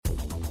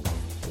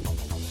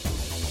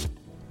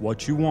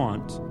What you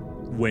want,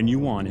 when you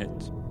want it,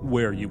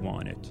 where you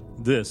want it.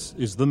 This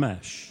is The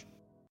Mesh.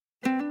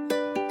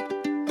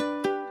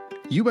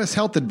 U.S.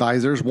 Health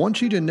Advisors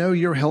wants you to know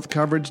your health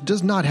coverage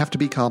does not have to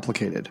be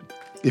complicated.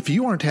 If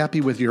you aren't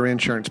happy with your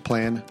insurance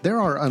plan,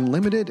 there are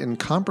unlimited and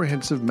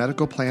comprehensive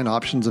medical plan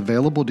options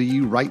available to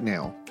you right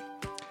now.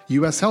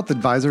 U.S. Health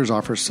Advisors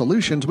offers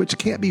solutions which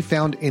can't be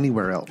found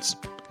anywhere else.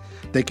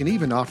 They can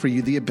even offer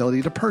you the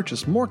ability to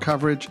purchase more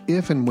coverage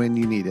if and when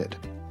you need it.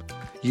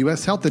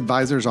 U.S. Health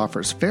Advisors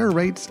offers fair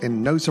rates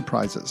and no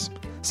surprises.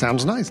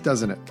 Sounds nice,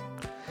 doesn't it?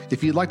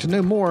 If you'd like to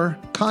know more,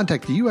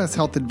 contact U.S.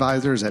 Health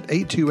Advisors at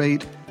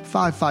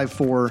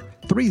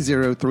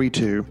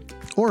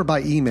 828-554-3032 or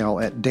by email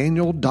at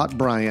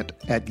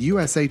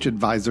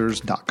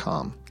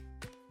daniel.bryant@ushadvisors.com.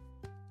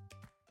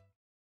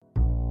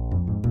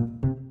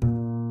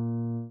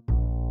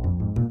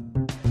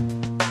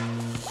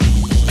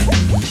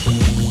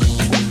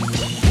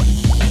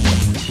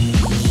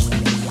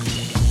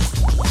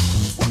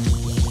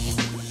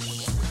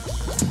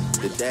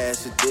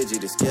 Dash a digi,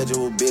 the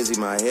schedule busy.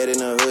 My head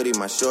in a hoodie,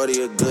 my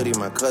shorty a goodie.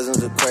 My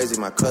cousins are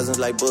crazy, my cousins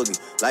like boogie.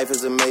 Life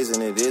is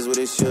amazing, it is what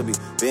it should be.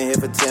 Been here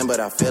for 10, but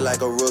I feel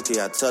like a rookie.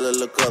 I tell her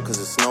look up, cause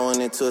it's snowing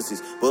in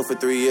Tootsies. Booked for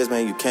 3 years,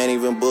 man, you can't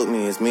even book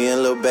me. It's me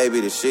and Lil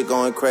Baby, the shit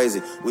going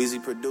crazy.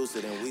 Weezy produced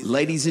it and Weezy...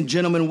 Ladies and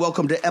gentlemen,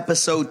 welcome to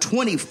episode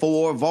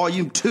 24,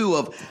 volume 2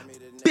 of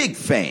Big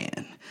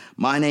Fan.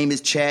 My name is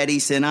Chad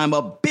East, and I'm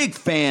a big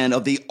fan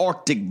of the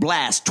Arctic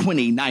Blast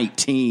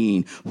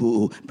 2019.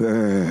 Ooh,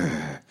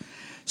 brr.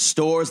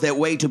 Stores that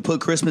wait to put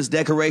Christmas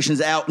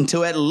decorations out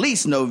until at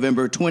least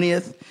November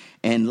 20th.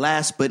 And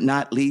last but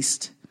not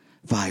least,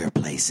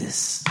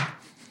 fireplaces.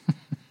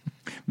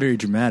 Very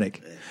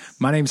dramatic.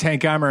 My name's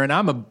Hank Eimer, and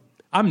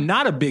I'm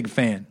not a big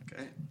fan.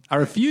 Okay. I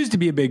refuse to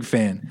be a big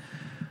fan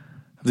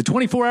of the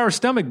 24-hour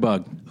stomach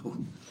bug.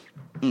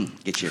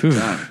 Get your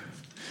gun.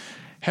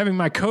 Having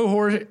my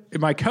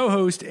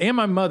co-host and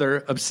my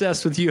mother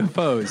obsessed with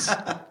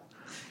UFOs.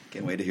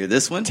 Can't wait to hear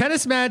this one.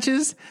 Tennis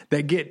matches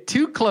that get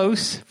too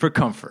close for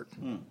comfort.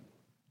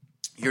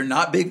 You're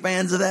not big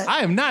fans of that?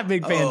 I am not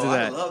big fans of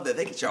that. I love that.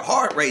 They get your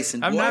heart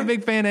racing, boy. I'm not a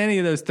big fan of any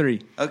of those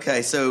three.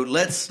 Okay, so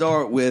let's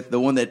start with the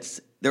one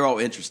they're all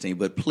interesting,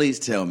 but please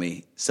tell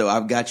me. So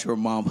I've got your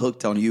mom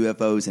hooked on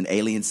UFOs and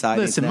alien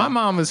sightings. Listen, now? my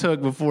mom was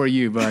hooked before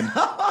you, bud.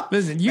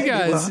 Listen, you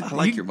guys, I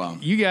like your mom.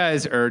 You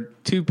guys are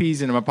two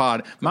peas in my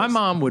pod. My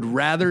mom would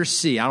rather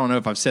see, I don't know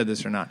if I've said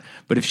this or not,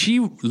 but if she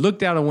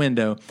looked out a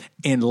window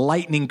and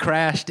lightning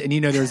crashed and,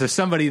 there's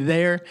somebody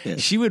there, yes.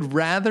 She would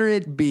rather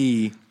it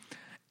be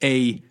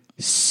a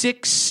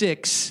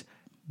 6'6"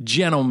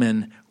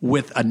 gentleman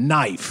with a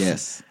knife.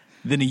 Yes.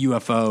 Than a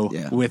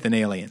UFO with an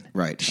alien.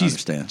 Right, I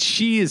understand.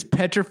 She is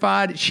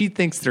petrified. She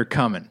thinks they're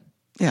coming.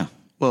 Yeah,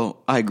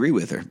 well, I agree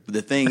with her.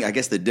 The thing, I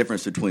guess the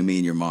difference between me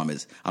and your mom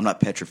is I'm not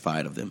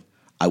petrified of them.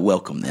 I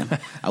welcome them.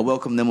 I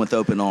welcome them with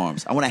open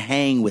arms. I want to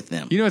hang with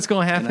them. You know what's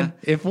going to happen?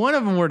 If one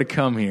of them were to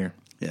come here,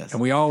 yes,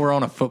 and we all were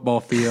on a football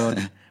field,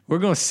 we're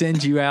going to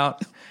send you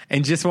out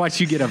and just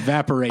watch you get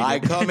evaporated. I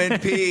come in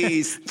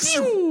peace.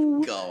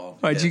 Go.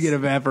 Why'd you get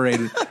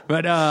evaporated?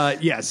 But,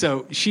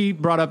 so she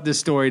brought up this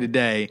story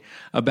today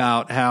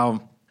about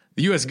how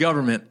the U.S.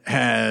 government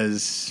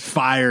has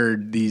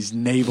fired these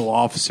naval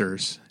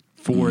officers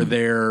for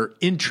their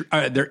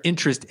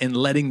interest in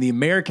letting the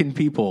American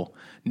people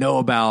know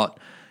about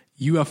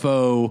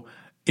UFO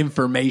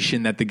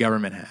information that the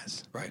government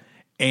has. Right.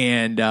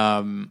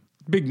 And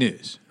big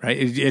news, right?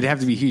 It'd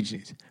have to be huge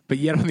news. But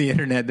yet on the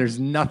internet, there's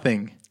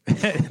nothing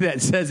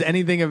that says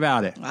anything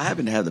about it. I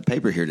happen to have the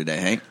paper here today,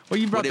 Hank. Well,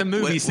 you brought the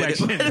movie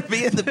section. Would it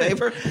be in the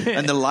paper?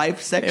 In the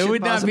life section? It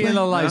would possibly? not be in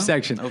the life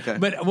section. Okay.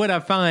 But what I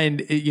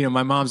find,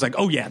 my mom's like,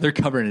 oh, yeah, they're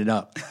covering it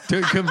up.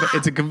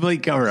 It's a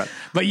complete cover-up.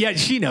 But yet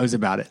she knows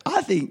about it.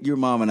 I think your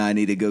mom and I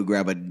need to go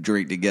grab a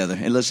drink together,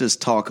 and let's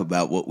just talk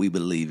about what we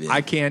believe in. I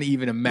can't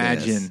even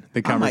imagine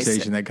the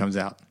conversation that comes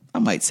out. I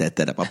might set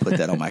that up. I'll put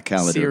that on my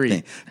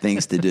calendar.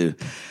 Things to do.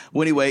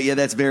 Well, anyway,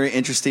 that's very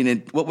interesting.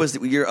 And what was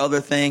your other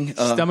thing?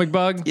 Stomach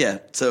bug? Yeah.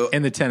 So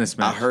and the tennis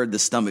match. I heard the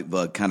stomach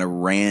bug kind of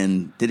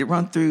ran. Did it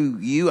run through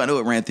you? I know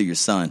it ran through your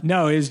son.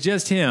 No, it was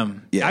just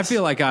him. Yes. I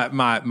feel like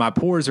my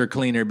pores are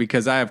cleaner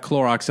because I have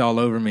Clorox all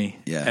over me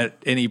at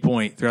any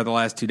point throughout the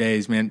last 2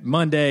 days, man.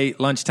 Monday,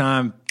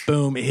 lunchtime,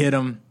 boom, it hit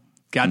him.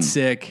 Got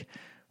sick.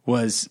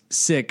 Was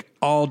sick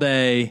all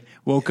day.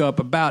 Woke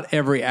up about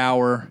every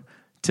hour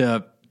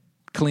to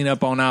clean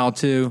up on aisle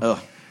 2. Oh,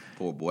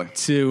 poor boy.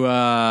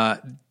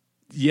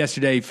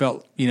 Yesterday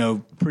felt,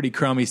 pretty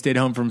crummy. Stayed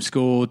home from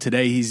school.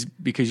 Today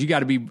because you got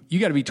to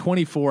be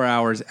 24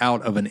 hours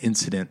out of an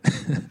incident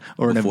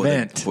or an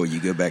event before you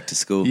go back to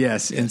school.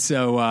 Yes. And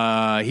so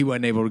he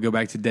wasn't able to go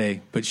back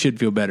today, but should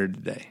feel better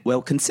today.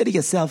 Well, consider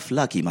yourself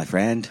lucky, my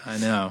friend. I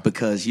know.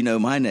 Because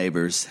my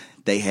neighbors,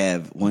 they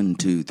have 1,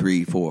 2,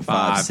 3, 4,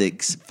 5,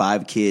 6,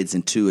 5 kids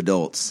and 2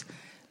 adults.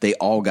 They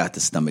all got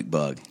the stomach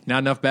bug. Not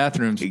enough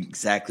bathrooms.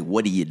 Exactly.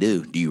 What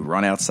do? Do you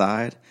run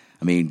outside?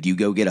 I mean, do you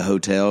go get a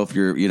hotel if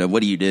you're,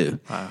 what do you do?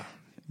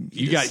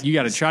 You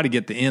got to try to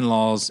get the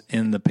in-laws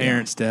and the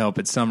parents to help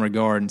at some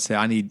regard and say,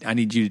 I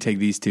need you to take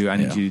these two. I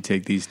need you to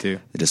take these two.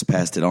 They just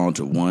passed it on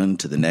to one,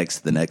 to the next,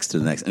 to the next, to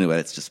the next. Anyway,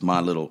 that's just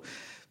my little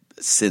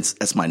sense.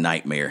 That's my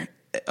nightmare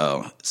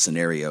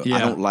scenario. Yeah. I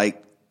don't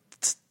like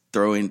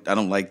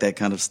that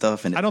kind of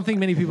stuff. And I don't think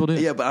many people do.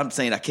 Yeah, but I'm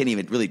saying I can't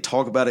even really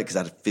talk about it because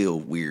I feel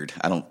weird.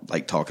 I don't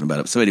like talking about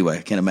it. So anyway,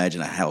 I can't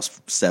imagine a house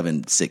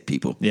 7 sick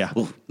people. Yeah.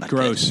 Ooh, not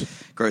Gross. good.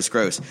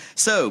 Gross.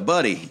 So,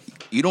 buddy,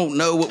 you don't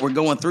know what we're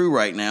going through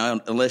right now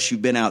unless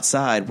you've been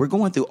outside. We're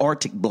going through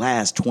Arctic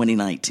Blast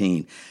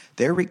 2019.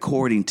 They're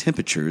recording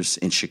temperatures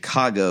in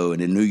Chicago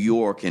and in New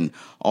York and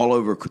all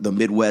over the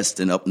Midwest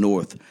and up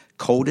north.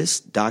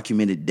 Coldest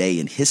documented day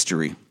in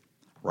history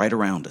right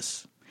around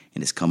us.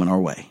 And it's coming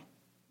our way.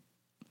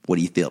 What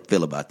do you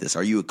feel about this?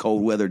 Are you a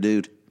cold weather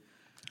dude?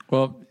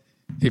 Well,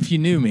 if you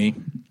knew me,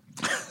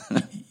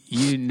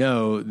 you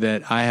know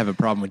that I have a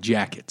problem with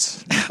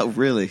jackets. Oh,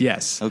 really?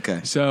 Yes.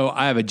 Okay. So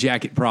I have a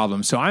jacket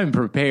problem. So I'm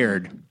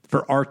prepared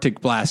for Arctic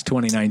Blast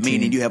 2019.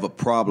 Meaning you have a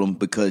problem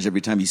because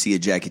every time you see a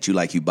jacket you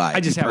like, you buy it. I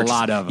just have a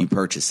lot of them. You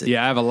purchase it.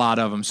 Yeah, I have a lot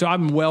of them. So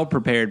I'm well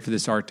prepared for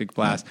this Arctic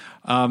Blast.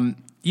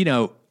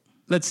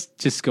 Let's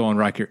just go on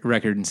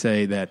record and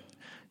say that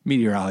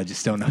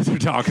meteorologists don't know what they're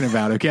talking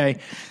about, okay?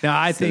 Now,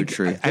 I think...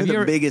 True. They're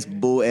the biggest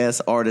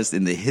bull-ass artists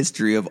in the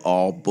history of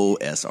all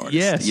bull-ass artists.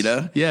 Yes. You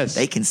know? Yes.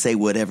 They can say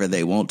whatever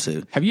they want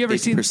to. Have you ever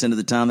seen... 50% of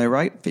the time they're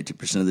right,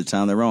 50% of the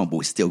time they're wrong, but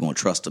we're still going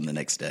to trust them the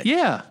next day.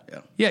 Yeah.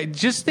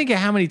 Just think of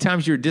how many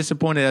times you were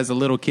disappointed as a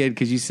little kid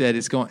because you said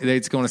it's going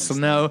to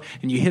snow,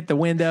 and you hit the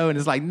window, and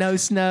it's like, no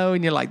snow,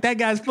 and you're like, that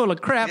guy's full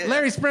of crap. Yeah.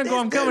 Larry Sprinkle,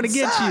 I'm coming to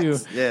get you.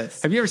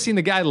 Yes. Have you ever seen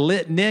the guy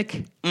Lit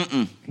Nick?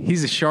 Mm-mm.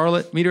 He's a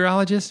Charlotte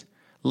meteorologist.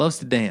 Loves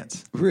to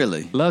dance.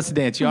 Really? Loves to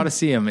dance. You ought to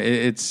see him.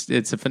 It's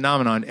a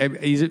phenomenon.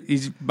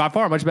 He's by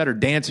far a much better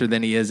dancer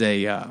than he is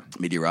a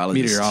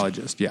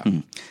meteorologist. Yeah. Mm-hmm.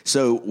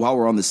 So while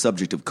we're on the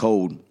subject of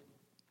cold,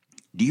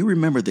 do you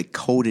remember the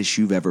coldest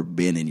you've ever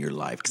been in your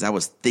life? Because I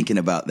was thinking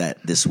about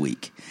that this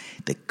week.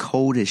 The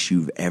coldest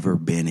you've ever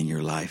been in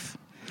your life.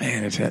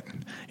 Man, it'd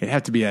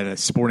have to be at a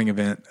sporting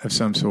event of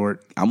some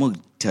sort. I'm going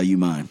to tell you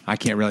mine. I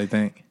can't really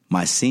think.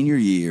 My senior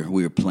year,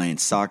 we were playing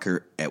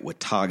soccer at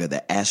Watauga,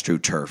 the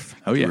AstroTurf.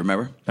 Oh, yeah. You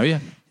remember? Oh, yeah.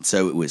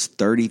 So it was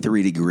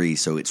 33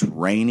 degrees. So it's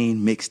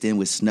raining mixed in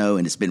with snow,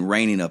 and it's been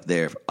raining up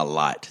there a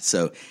lot.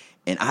 So,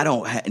 and I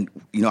don't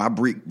I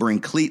bring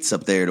cleats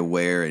up there to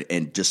wear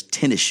and just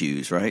tennis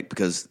shoes, right?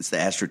 Because it's the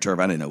AstroTurf.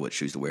 I didn't know what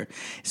shoes to wear.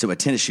 So my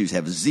tennis shoes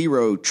have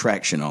zero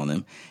traction on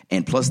them.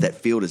 And plus that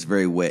field is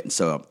very wet. And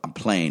so I'm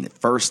playing the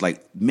first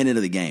minute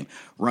of the game,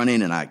 run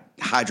in and I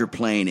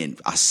hydroplane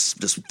and I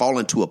just fall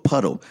into a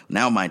puddle.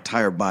 Now my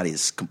entire body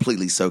is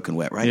completely soaking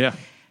wet, right? Yeah.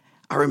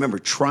 I remember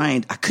I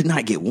could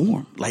not get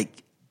warm.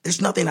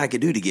 There's nothing I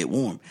could do to get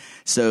warm.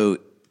 So,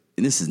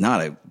 and this is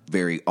not a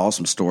very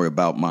awesome story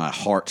about my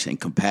heart and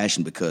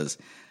compassion because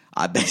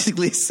I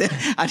basically said,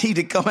 I need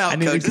to come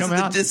out,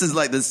 Coach. This is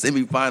like the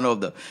semifinal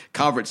of the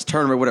conference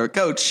tournament, whatever.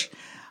 Coach,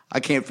 I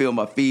can't feel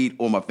my feet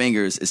or my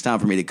fingers. It's time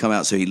for me to come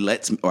out. So he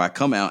lets me, or I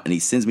come out and he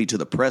sends me to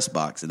the press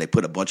box and they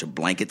put a bunch of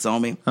blankets on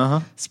me.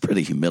 Uh-huh. It's a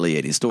pretty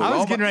humiliating story. I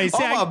was getting ready to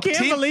say, I can't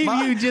believe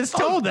you just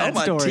told that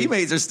story. My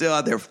teammates are still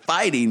out there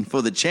fighting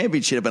for the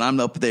championship and I'm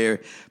up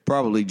there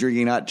probably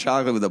drinking hot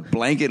chocolate with a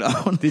blanket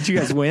on. Did you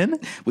guys win?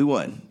 We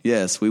won.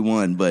 Yes, we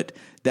won. But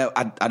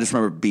I just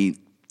remember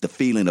the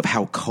feeling of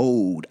how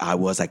cold I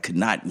was. I could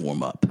not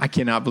warm up. I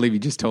cannot believe you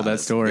just told that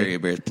story. Very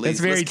embarrassed. Please, that's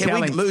very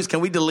telling.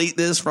 Can we delete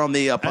this from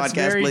the podcast, that's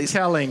very please?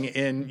 Telling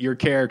in your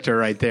character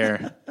right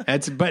there.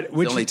 It's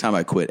the only time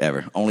I quit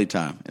ever. Only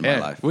time in my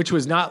life. Which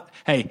was not,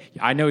 hey,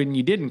 I know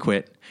you didn't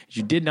quit.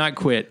 You did not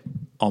quit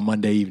on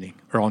Monday evening.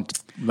 Or on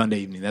Monday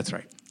evening, that's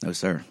right. No,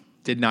 sir.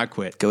 Did not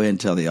quit. Go ahead and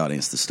tell the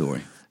audience the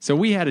story. So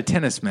we had a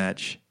tennis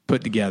match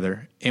put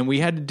together, and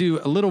we had to do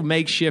a little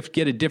makeshift,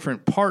 get a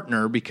different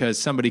partner because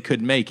somebody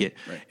couldn't make it.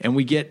 Right. And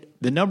we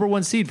get the number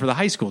 1 seed for the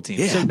high school team.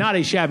 Yeah. So not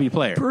a shabby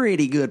player.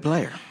 Pretty good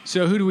player.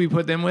 So who do we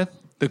put them with?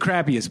 The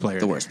crappiest player.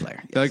 The worst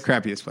player. Yes. The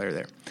crappiest player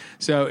there.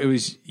 So it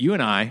was you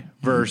and I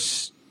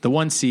versus the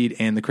 1 seed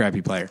and the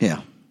crappy player. Yeah.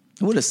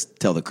 We'll just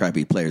tell the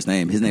crappy player's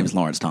name. His name is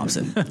Lawrence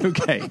Thompson.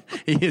 Okay.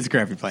 He is a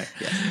crappy player.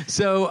 Yeah.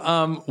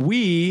 So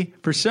we,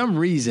 for some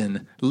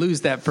reason,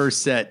 lose that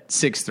first set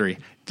 6-3.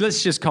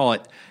 Let's just call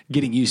it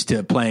getting used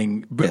to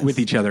playing with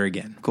each other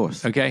again. Of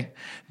course. Okay?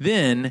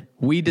 Then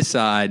we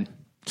decide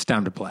it's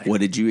time to play. What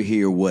did you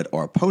hear what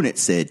our opponent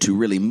said to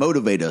really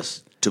motivate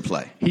us to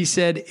play? He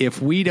said,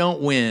 if we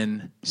don't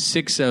win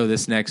 6-0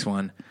 this next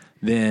one,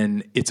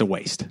 then it's a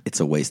waste. It's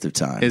a waste of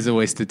time. It's a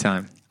waste of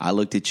time. I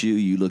looked at you,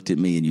 you looked at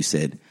me, and you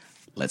said,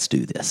 let's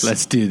do this.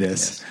 Let's do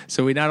this. Yes.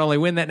 So we not only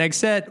win that next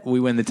set, we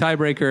win the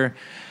tiebreaker.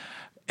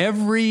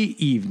 Every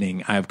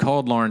evening, I've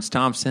called Lawrence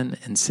Thompson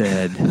and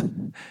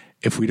said,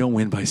 if we don't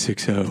win by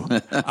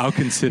 6-0, I'll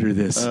consider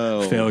this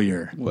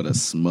failure. What a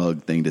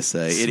smug thing to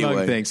say.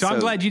 Smug thing. So I'm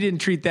glad you didn't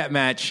treat that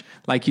match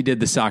like you did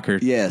the soccer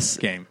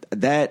game.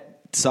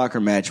 That soccer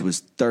match was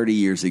 30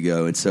 years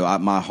ago, and so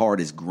my heart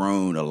has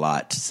grown a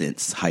lot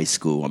since high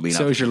school. I mean,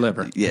 so is your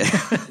liver. Yeah,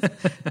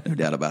 no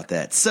doubt about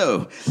that.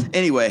 So,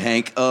 anyway,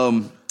 Hank,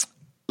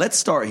 let's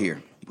start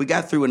here. We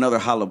got through another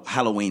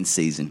Halloween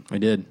season. We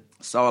did.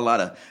 Saw a lot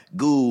of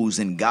ghouls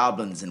and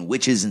goblins and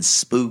witches and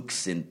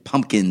spooks and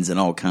pumpkins and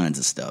all kinds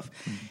of stuff.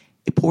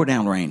 It poured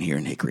down rain here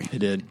in Hickory. It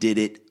did. Did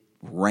it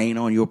rain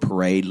on your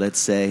parade, let's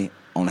say,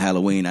 on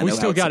Halloween? We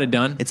still got it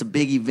done. It's a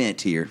big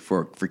event here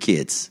for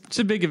kids. It's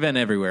a big event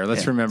everywhere.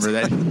 Let's remember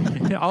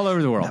that. All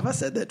over the world. Have I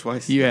said that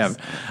twice? You have.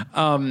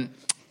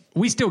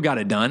 We still got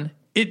it done.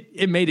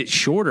 It made it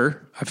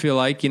shorter, I feel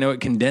like.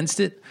 It condensed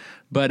it.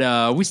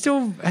 But we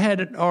still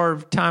had our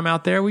time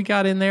out there. We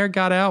got in there,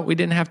 got out. We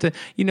didn't have to.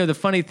 The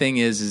funny thing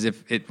is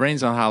if it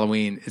rains on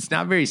Halloween, it's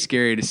not very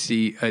scary to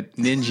see a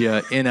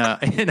ninja in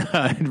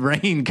a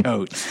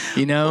raincoat.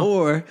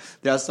 Or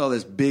I saw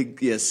this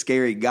big,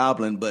 scary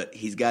goblin, but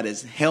he's got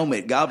his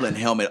goblin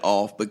helmet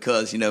off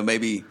because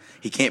maybe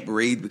he can't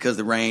breathe because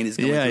the rain is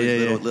going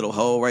through his little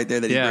hole right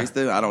there that he breathes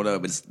through. I don't know,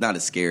 but it's not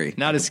as scary.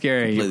 Not as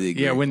scary.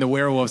 Yeah, when the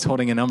werewolf's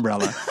holding an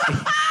umbrella.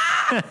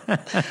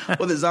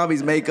 Well, the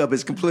zombie's makeup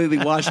is completely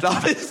washed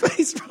off his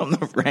face from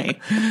the rain.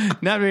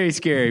 Not very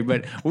scary,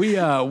 but we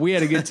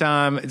had a good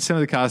time. Some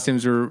of the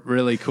costumes were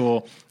really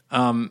cool.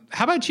 How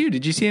about you?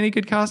 Did you see any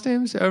good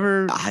costumes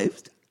over?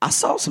 I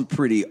saw some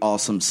pretty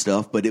awesome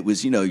stuff, but it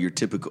was, your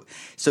typical.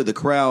 So the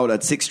crowd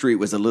at 6th Street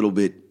was a little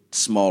bit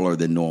smaller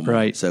than normal.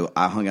 Right. So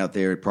I hung out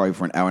there probably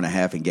for an hour and a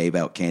half and gave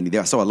out candy there.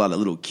 I saw a lot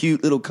of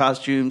cute little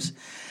costumes.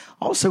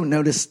 Also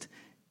noticed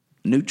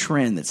new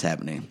trend that's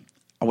happening.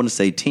 I want to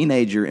say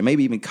teenager and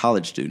maybe even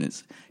college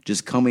students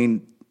just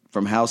coming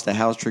from house to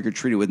house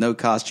trick-or-treating with no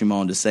costume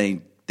on, just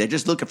saying they're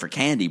just looking for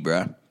candy,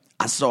 bruh.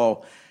 I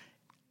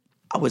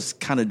was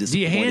kind of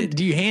disappointed.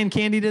 Do you hand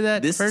candy to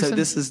that person? So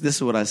this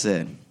is what I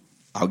said.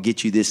 I'll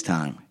get you this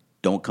time.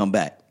 Don't come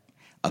back.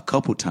 A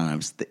couple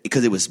times,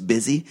 because it was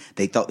busy,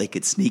 they thought they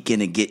could sneak in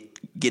and get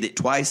it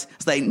twice.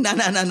 It's like,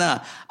 no.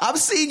 I've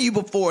seen you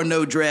before,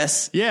 no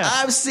dress. Yeah.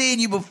 I've seen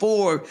you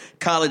before,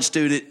 college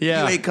student.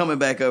 Yeah. You ain't coming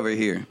back over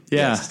here.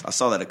 Yeah. Yes, I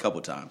saw that a couple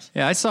times.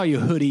 Yeah, I saw you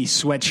hoodie,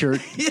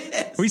 sweatshirt.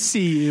 Yes. We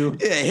see you.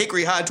 Yeah,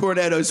 Hickory High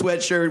Tornado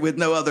sweatshirt with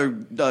no other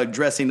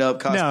dressing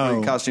up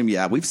costume.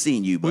 Yeah, we've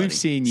seen you, buddy. We've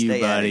seen you,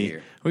 Stay buddy. out of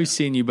here. We've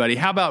seen you, buddy.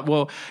 How about,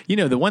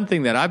 the one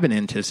thing that I've been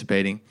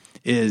anticipating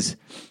is,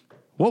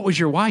 what was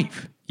your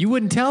wife? You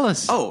wouldn't tell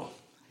us. Oh,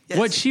 yes.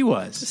 What she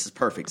was. This is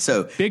perfect.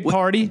 So big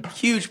party,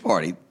 huge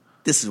party.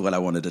 This is what I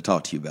wanted to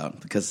talk to you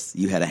about because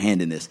you had a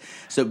hand in this.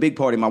 So big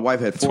party. My wife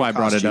had 4 That's why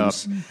costumes. I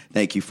brought it up.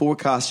 Thank you. 4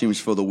 costumes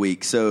for the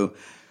week. So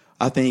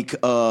I think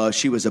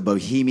she was a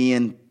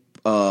bohemian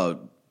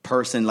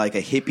person, like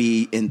a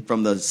hippie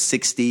from the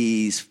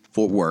 60s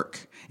for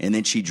work. And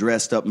then she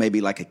dressed up maybe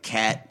like a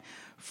cat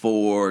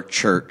for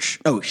church.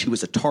 Oh, she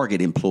was a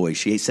Target employee.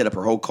 She set up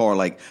her whole car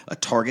like a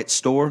Target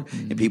store,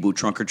 and people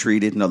trunk or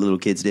treated, and other little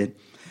kids did.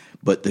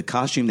 But the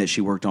costume that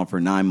she worked on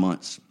for 9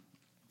 months,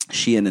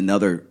 she and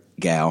another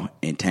gal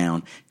in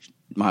town,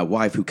 my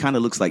wife, who kind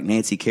of looks like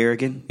Nancy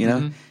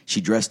Kerrigan, she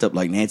dressed up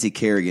like Nancy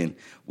Kerrigan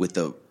with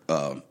the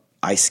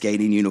ice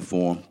skating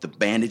uniform, the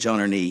bandage on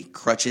her knee,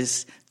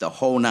 crutches, the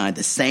whole nine,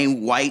 the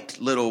same white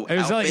little It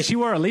was outfit. like she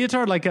wore a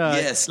leotard,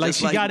 Yes, like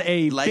she got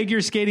a figure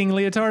skating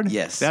leotard.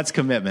 Yes, that's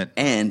commitment.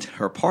 And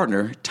her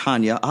partner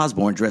Tanya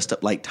Osborne dressed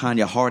up like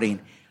Tanya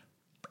Harding,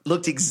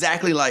 looked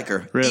exactly like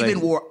her. Really?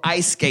 Even wore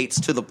ice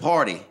skates to the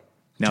party.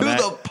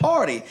 The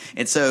party,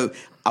 and so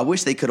I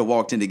wish they could have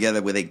walked in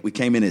together. We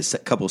came in at a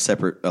couple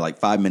separate, like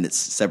 5 minutes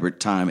separate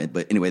time.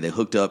 But anyway, they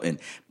hooked up and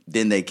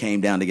then they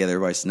came down together.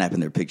 Everybody snapping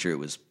their picture. It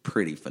was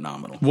pretty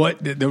phenomenal.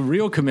 What the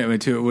real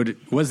commitment to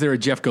it was there a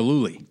Jeff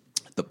Galooly?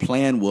 The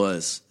plan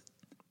was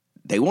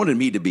they wanted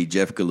me to be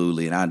Jeff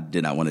Galooly, and I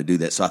did not want to do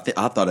that. So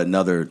I thought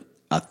another.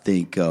 I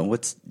think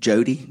what's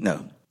Jody?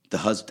 No. The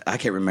husband, I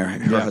can't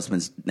remember her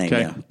husband's name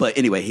now. But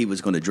anyway, he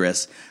was going to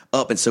dress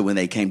up. And so when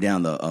they came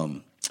down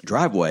the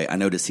driveway, I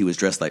noticed he was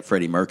dressed like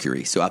Freddie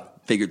Mercury. So I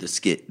figured the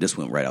skit just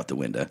went right out the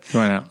window.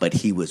 Right out. But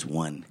he was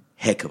one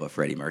heck of a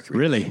Freddie Mercury.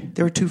 Really?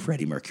 There were 2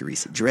 Freddie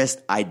Mercurys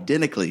dressed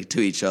identically to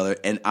each other.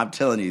 And I'm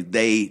telling you,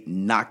 they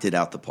knocked it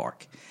out the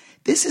park.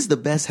 This is the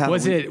best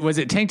Halloween. Was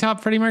it tank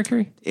top Freddie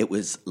Mercury? It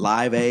was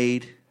Live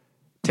Aid.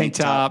 Tank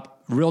top.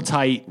 Real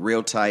tight,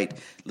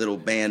 little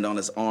band on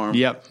his arm.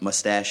 Yep,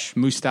 mustache.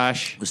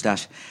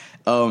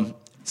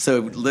 So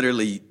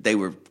literally, they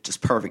were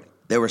just perfect.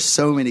 There were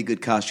so many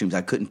good costumes.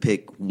 I couldn't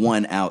pick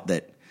one out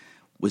that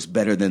was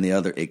better than the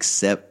other,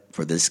 except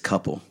for this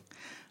couple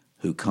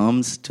who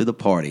comes to the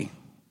party.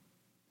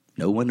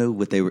 No one knew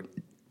what they were.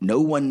 No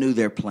one knew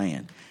their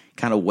plan.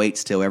 Kind of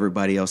waits till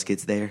everybody else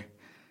gets there.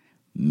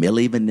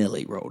 Milli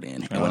Vanilli rolled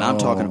in, and when I'm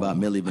talking about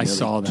Milli Vanilli, I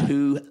saw that.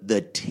 To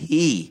the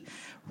T.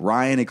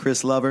 Ryan and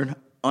Chris Lovern,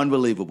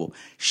 unbelievable.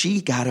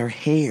 She got her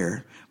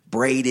hair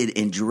braided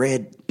in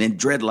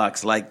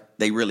dreadlocks like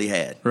they really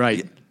had.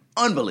 Right.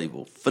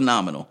 Unbelievable.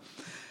 Phenomenal.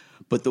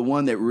 But the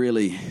one that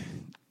really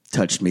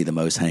touched me the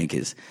most, Hank,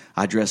 is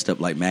I dressed up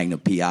like Magnum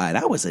P.I., and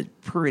I was a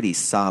pretty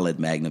solid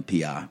Magnum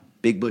P.I.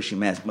 big bushy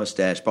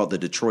mustache, bought the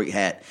Detroit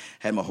hat,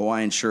 had my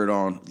Hawaiian shirt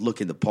on,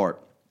 looking the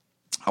part.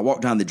 I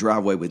walked down the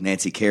driveway with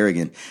Nancy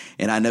Kerrigan,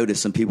 and I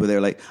noticed some people there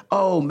like,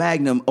 oh,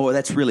 Magnum, oh,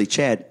 that's really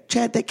Chad.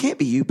 Chad, that can't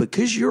be you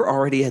because you're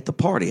already at the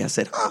party. I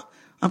said, huh?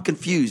 I'm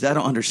confused. I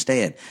don't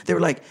understand. They were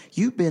like,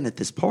 you've been at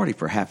this party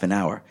for half an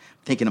hour.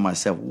 Thinking to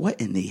myself, what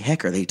in the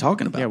heck are they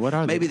talking about? Yeah, what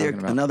are they Maybe talking they're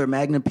about? another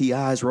Magnum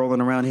PIs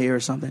rolling around here or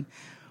something.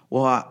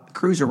 Well, I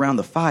cruise around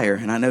the fire,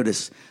 and I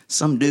notice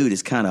some dude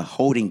is kind of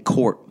holding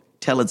court,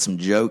 telling some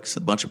jokes,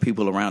 a bunch of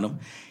people around him.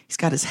 He's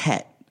got his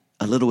hat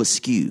a little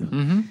askew.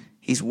 Mm-hmm.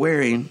 He's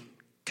wearing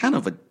kind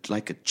of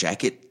like a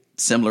jacket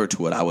similar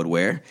to what I would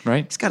wear.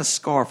 Right. He's got a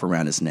scarf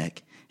around his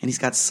neck, and he's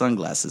got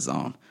sunglasses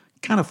on,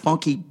 kind of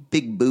funky,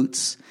 big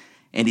boots,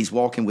 and he's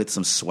walking with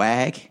some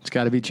swag. It's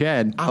got to be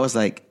Chad. I was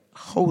like,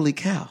 holy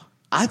cow.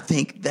 I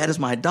think that is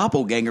my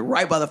doppelganger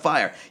right by the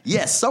fire.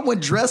 Yes, someone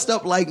dressed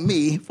up like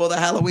me for the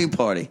Halloween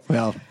party.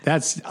 Well,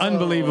 that's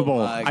unbelievable.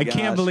 I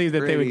can't believe that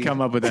they would come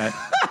up with that.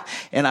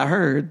 And I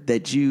heard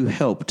that you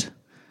helped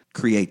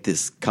create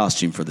this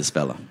costume for this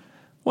fella.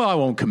 Well, I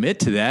won't commit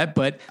to that,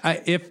 but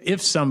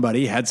if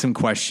somebody had some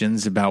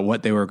questions about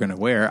what they were going to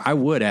wear, I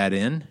would add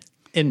in,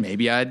 and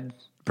maybe I'd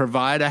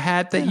provide a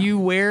hat that you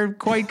wear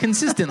quite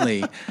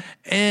consistently.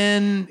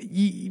 And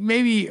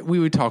maybe we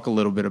would talk a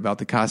little bit about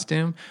the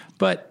costume,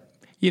 but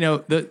you know,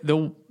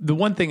 the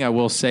one thing I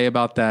will say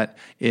about that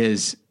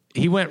is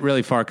he went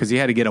really far because he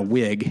had to get a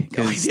wig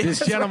because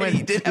this gentleman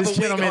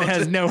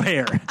has no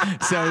hair,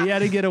 so he had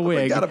to get a wig.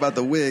 I forgot about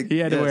the wig. He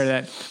had to wear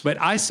that. But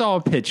I saw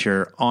a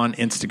picture on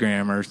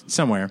Instagram or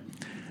somewhere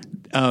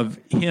of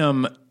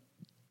him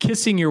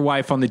kissing your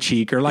wife on the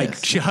cheek or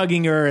like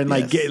hugging her and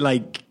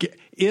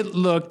it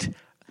looked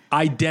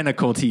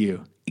identical to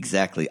you.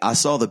 Exactly. I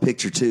saw the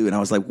picture too, and I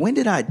was like, when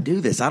did I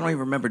do this? I don't even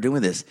remember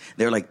doing this.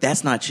 They were like,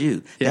 that's not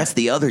you. Yeah. That's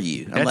the other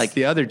you. I'm that's like,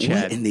 the other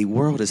Chad. What in the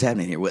world is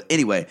happening here? Well,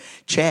 anyway,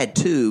 Chad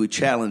 2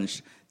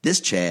 challenged this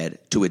Chad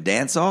to a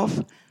dance-off.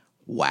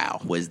 Wow.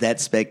 Was that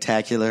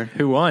spectacular?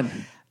 Who won?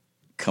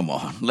 Come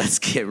on, let's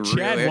get real.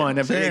 Chad won,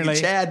 apparently.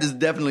 Chad is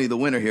definitely the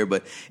winner here,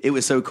 but it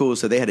was so cool.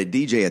 So they had a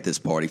DJ at this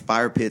party,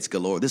 fire pits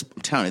galore.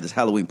 I'm telling you, this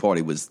Halloween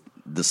party was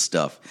the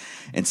stuff.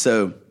 And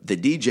so the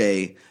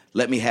DJ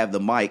let me have the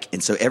mic.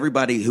 And so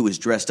everybody who was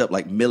dressed up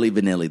like Milli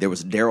Vanilli, there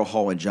was Daryl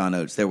Hall and John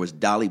Oates. There was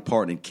Dolly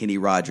Parton and Kenny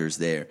Rogers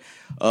there.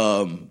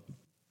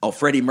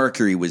 Freddie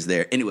Mercury was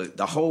there. Anyway,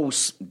 the whole,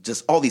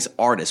 just all these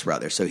artists were out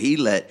there. So he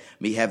let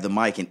me have the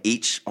mic, and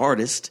each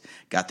artist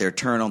got their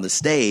turn on the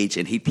stage,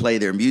 and he'd play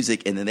their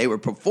music, and then they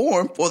would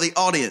perform for the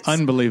audience.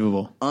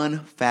 Unbelievable.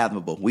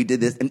 Unfathomable. We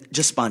did this, and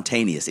just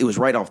spontaneous. It was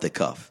right off the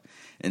cuff.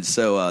 And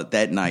so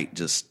that night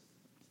just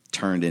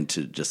turned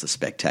into just a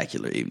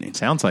spectacular evening.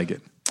 Sounds like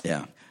it.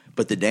 Yeah.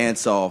 But the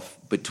dance-off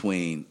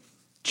between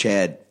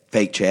Chad,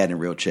 fake Chad, and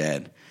real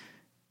Chad,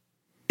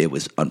 it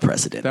was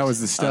unprecedented. That was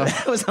the stuff.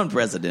 That was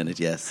unprecedented,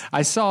 yes.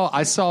 I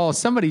saw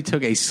somebody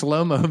took a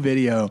slow-mo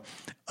video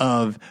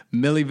of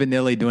Milli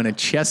Vanilli doing a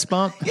chest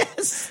bump.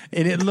 Yes.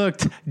 And it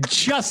looked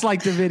just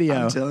like the video.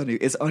 I'm telling you,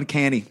 it's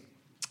uncanny.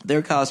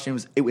 Their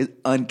costumes, it was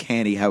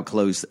uncanny how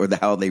close or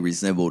how they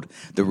resembled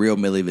the real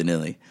Milli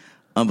Vanilli.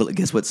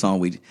 Guess what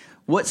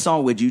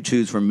song would you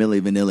choose from Milli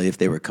Vanilli if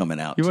they were coming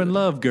out? You in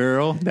love,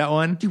 girl. That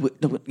one?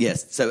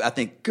 Yes. So I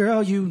think,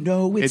 girl, you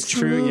know it's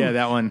true. Yeah,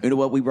 that one. You know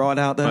what we brought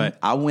out though?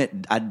 What?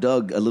 I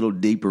dug a little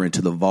deeper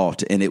into the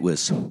vault, and it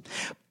was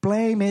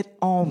blame it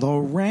on the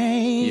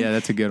rain. Yeah,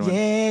 that's a good one.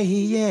 Yeah,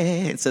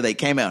 yeah. And so they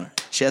came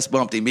out, chest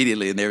bumped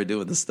immediately, and they were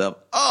doing the stuff.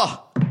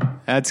 Oh,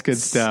 that's good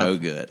stuff. So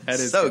good. That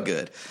is so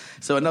good.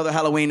 So another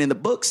Halloween in the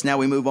books. Now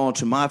we move on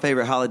to my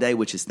favorite holiday,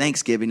 which is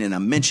Thanksgiving, and I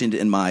mentioned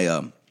in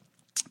my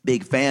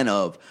big fan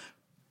of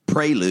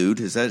Prelude.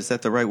 Is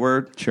that the right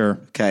word? Sure.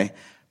 Okay.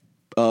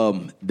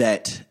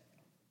 That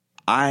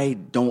I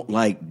don't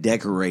like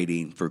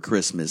decorating for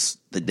Christmas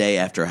the day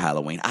after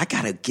Halloween. I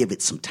got to give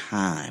it some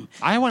time.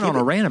 I went on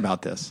a rant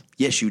about this.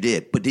 Yes, you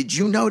did. But did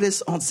you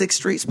notice on 6th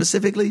Street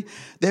specifically,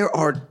 there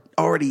are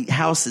already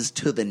houses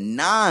to the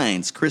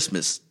nines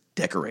Christmas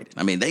decorated.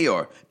 I mean, they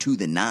are to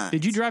the nines.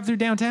 Did you drive through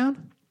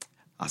downtown?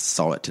 I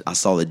saw it. I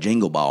saw the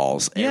jingle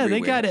balls everywhere. Yeah,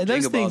 they got it.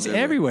 Those things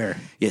everywhere.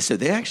 Yeah, so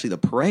the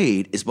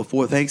parade is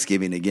before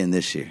Thanksgiving again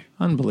this year.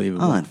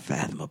 Unbelievable.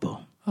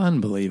 Unfathomable.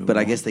 Unbelievable. But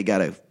I guess they got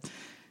to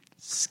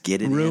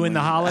get it ruin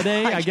the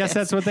holiday. I guess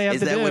that's what they have to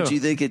do. Is that what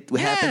you think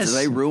happens? Are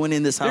they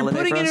ruining this holiday?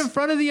 They're putting it in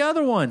front of the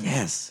other one.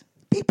 Yes.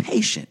 Be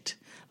patient.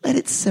 Let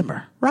it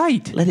simmer.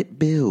 Right. Let it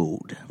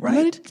build.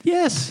 Right.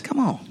 Yes. Come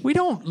on. We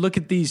don't look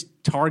at these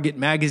Target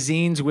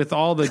magazines with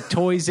all the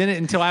toys in it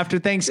until after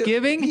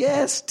Thanksgiving.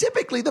 Yes.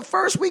 Typically the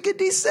first week of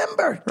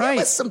December. Right.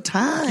 Give us some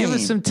time. Give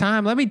us some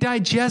time. Let me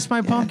digest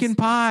my pumpkin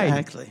pie.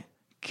 Exactly.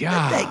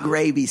 God. Let that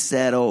gravy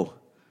settle.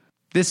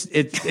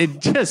 It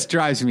just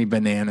drives me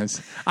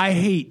bananas. I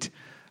hate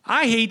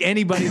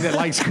anybody that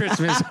likes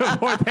Christmas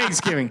before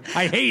Thanksgiving.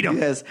 I hate them.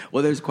 Yes.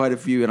 Well, there's quite a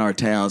few in our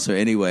town. So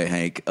anyway,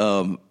 Hank,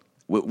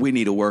 we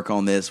need to work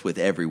on this with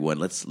everyone.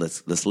 Let's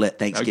let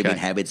Thanksgiving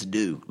have its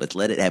due. Let's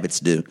let it have its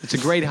due. It's a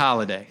great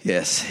holiday.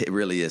 Yes, it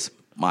really is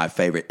my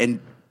favorite. And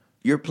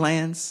your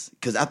plans?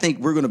 Because I think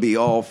we're going to be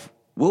off.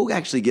 We'll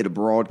actually get a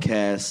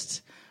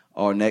broadcast,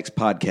 our next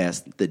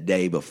podcast, the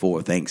day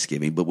before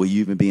Thanksgiving. But will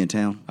you even be in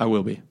town? I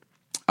will be.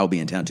 I'll be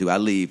in town, too. I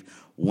leave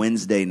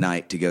Wednesday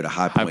night to go to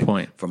High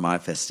Point for my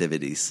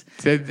festivities.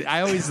 So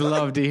I always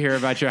love to hear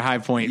about your High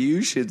Point.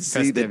 You should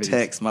see the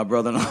text my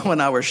brother-in-law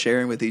and I were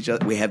sharing with each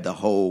other. We have the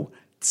whole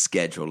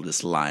schedule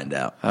just lined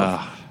out.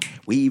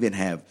 We even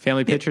have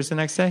family pictures the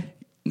next day.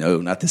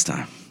 No, not this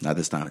time. Not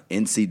this time.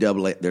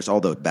 NCAA. There's all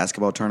the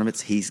basketball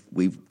tournaments.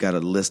 We've got a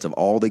list of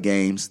all the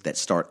games that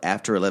start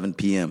after 11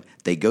 p.m.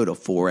 They go to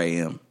 4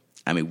 a.m.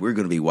 I mean, we're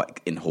going to be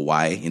in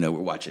Hawaii. You know,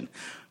 we're watching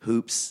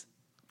hoops.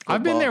 Football.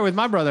 I've been there with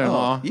my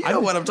brother-in-law. You know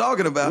what I'm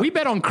talking about. We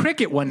bet on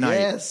cricket one night.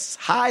 Yes,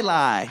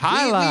 highlight.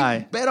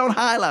 Highlight. We bet on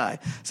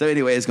highlight. So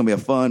anyway, it's going to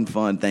be a fun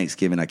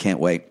Thanksgiving. I can't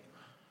wait.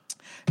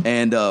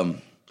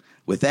 And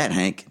with that,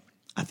 Hank,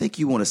 I think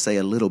you want to say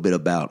a little bit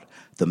about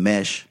the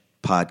Mesh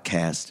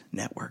Podcast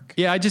Network.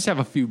 Yeah, I just have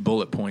a few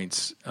bullet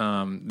points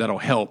that'll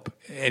help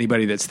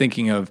anybody that's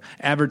thinking of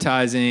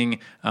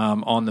advertising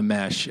on the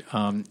Mesh.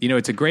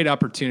 It's a great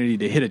opportunity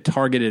to hit a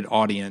targeted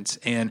audience.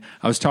 And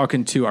I was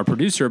talking to our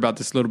producer about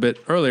this a little bit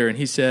earlier, and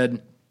he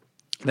said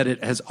that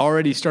it has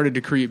already started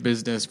to create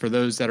business for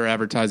those that are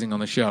advertising on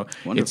the show.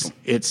 Wonderful.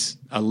 It's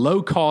a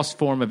low-cost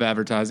form of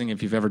advertising.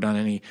 If you've ever done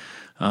any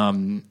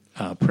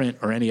print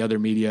or any other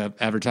media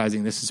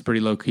advertising, this is pretty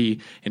low key.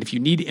 And if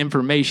you need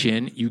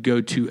information, you go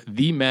to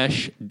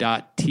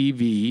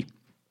themesh.tv,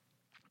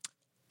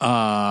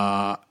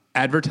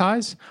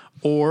 advertise,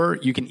 or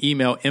you can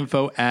email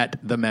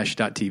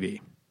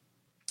info@themesh.tv.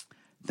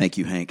 Thank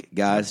you, Hank.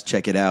 Guys,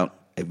 check it out.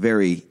 A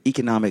very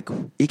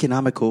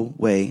economical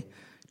way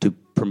to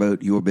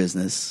promote your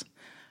business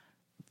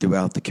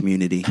throughout the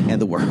community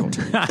and the world.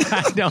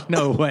 I don't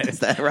know what. Is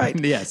that right?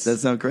 Yes. That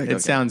sounds great?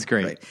 It sounds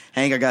great.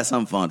 Hank, I got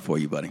something fun for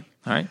you, buddy.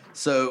 All right.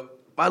 So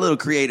my little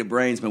creative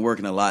brain's been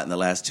working a lot in the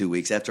last 2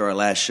 weeks. After our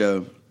last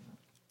show,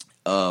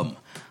 I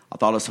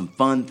thought of some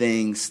fun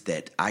things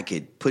that I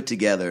could put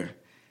together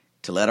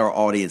to let our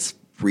audience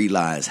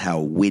realize how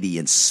witty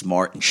and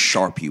smart and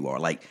sharp you are,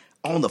 like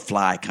on the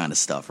fly kind of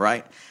stuff,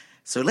 right?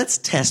 So let's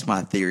test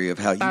my theory of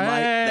how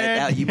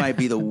you might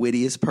be the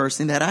wittiest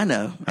person that I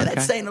know. And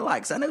that's saying a lot,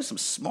 because I know some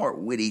smart,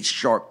 witty,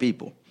 sharp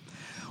people.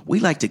 We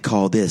like to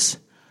call this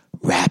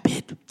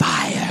rapid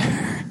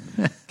fire.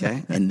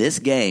 Okay? In this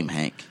game,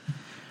 Hank,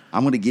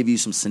 I'm going to give you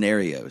some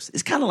scenarios.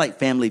 It's kind of like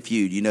Family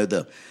Feud. You know,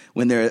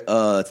 when they're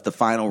it's the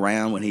final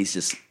round when he's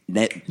just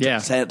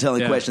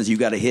telling questions, you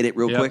got to hit it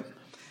real quick.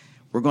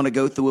 We're going to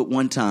go through it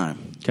one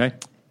time. Okay.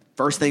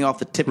 First thing off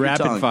the tip of your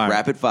tongue,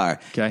 rapid fire.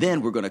 Okay.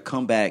 Then we're going to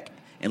come back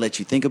and let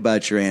you think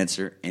about your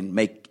answer and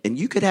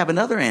you could have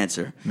another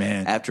answer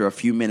after a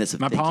few minutes of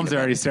my thinking palms are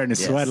already starting to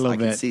sweat a little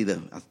bit. I can see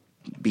the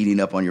beating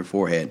up on your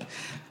forehead.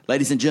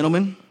 Ladies and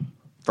gentlemen,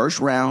 first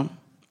round,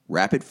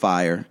 rapid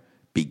fire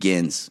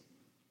begins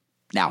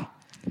now.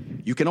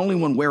 You can only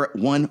wear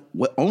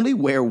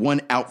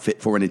one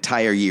outfit for an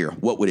entire year.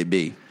 What would it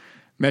be?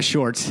 Mesh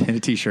shorts and a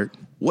T-shirt.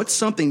 What's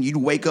something you'd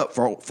wake up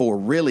for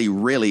really,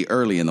 really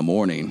early in the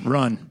morning?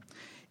 Run.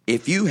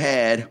 If you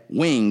had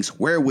wings,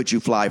 where would you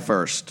fly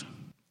first?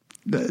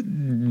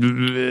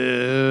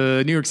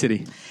 New York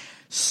City.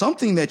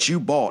 Something that you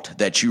bought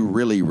that you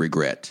really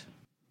regret.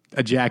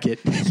 A jacket.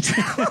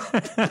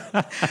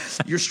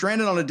 You're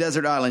stranded on a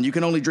desert island. You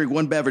can only drink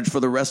one beverage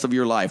for the rest of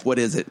your life. What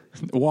is it?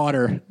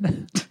 Water.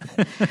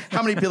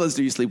 How many pillows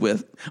do you sleep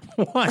with?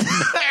 One.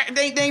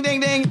 Ding, ding, ding,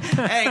 ding.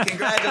 Hey,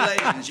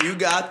 congratulations. You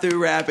got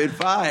through rapid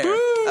fire.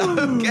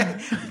 Woo. Okay.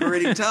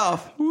 Pretty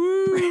tough.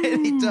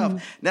 Pretty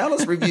tough. Now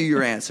let's review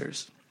your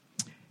answers.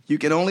 You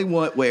can only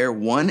wear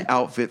one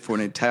outfit for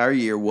an entire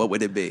year. What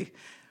would it be?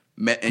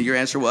 And your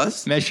answer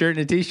was? Mesh shirt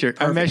and a T-shirt.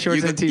 Mesh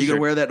shorts and a T-shirt. You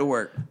can wear that to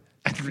work.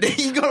 I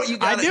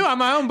do. I'm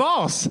my own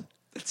boss.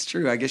 That's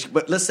true, I guess.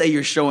 But let's say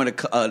you're showing a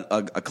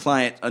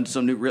client on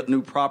some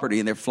new property,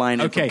 and they're flying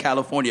in from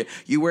California.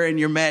 You wearing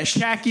your mesh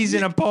khakis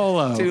and a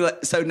polo.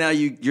 So now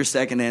your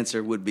second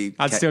answer would be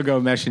I'd still go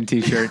mesh and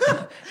T-shirt.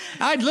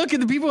 I'd look at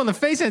the people in the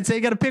face and say,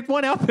 "You got to pick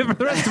one outfit for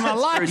the rest of my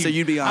life." So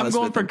you'd be honest.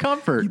 I'm going for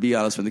comfort. You'd be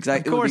honest with me.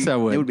 Of course, I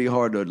would. It would be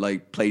hard to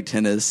like play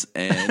tennis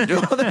and do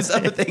all those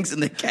other things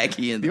in the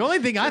khaki. The only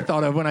thing I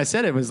thought of when I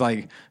said it was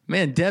like,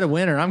 man, dead of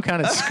winter, I'm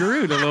kind of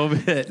screwed a little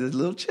bit. It's a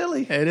little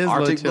chilly. It is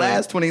Arctic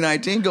Blast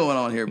 2019 going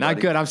on here, buddy.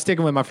 Not good. I'm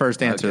sticking with my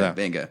first answer, though.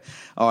 Bingo.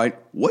 All right.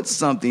 What's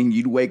something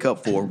you'd wake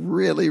up for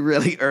really,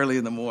 really early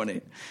in the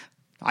morning?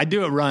 I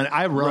do it run.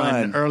 I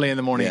run early in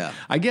the morning. Yeah.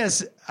 I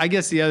guess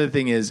the other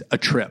thing is a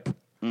trip.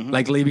 Mm-hmm.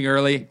 Like leaving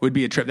early would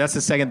be a trip. That's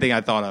the second thing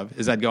I thought of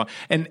is I'd go.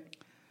 And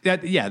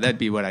that'd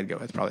be what I'd go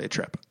with, probably a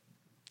trip.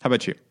 How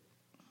about you?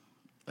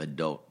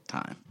 Adult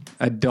time.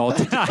 Adult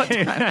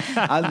time.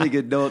 I think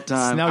adult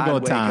time. Snuggle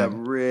I'd wake time.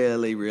 up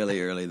really,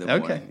 really early in the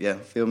morning. Okay. Yeah,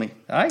 feel me?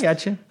 I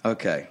got you.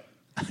 Okay.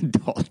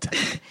 Adult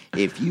time.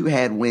 If you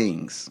had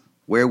wings,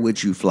 where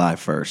would you fly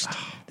first?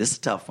 This is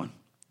a tough one.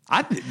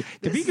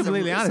 To be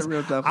completely honest,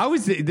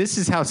 this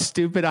is how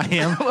stupid I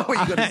am. What were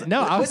you going to say?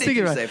 No, I was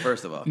thinking about say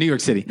first of all. New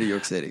York City. New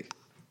York City.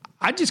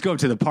 I'd just go up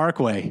to the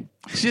Parkway.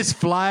 Just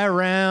fly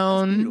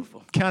around,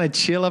 kind of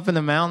chill up in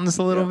the mountains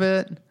a little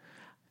bit.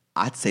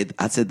 I'd say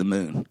the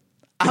moon.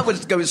 I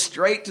would go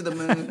straight to the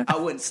moon. I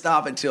wouldn't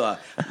stop until I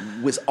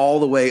was all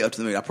the way up to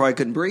the moon. I probably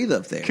couldn't breathe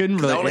up there. Couldn't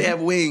breathe. I only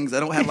have wings. I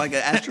don't have like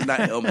an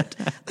astronaut helmet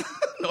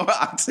nor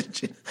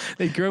oxygen.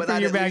 They grope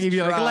in your bag and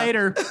you're like,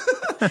 later.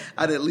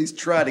 I'd at least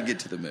try to get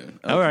to the moon.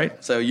 Okay. All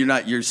right. So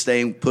you're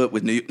staying put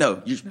with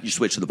you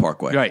switch to the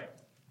Parkway. Right.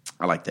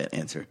 I like that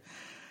answer.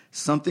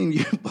 Something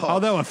you bought.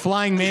 Although a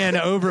flying man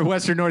over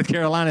Western North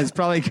Carolina is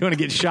probably going to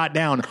get shot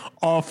down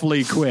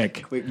awfully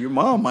quick. Your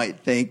mom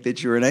might think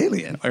that you're an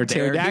alien. Or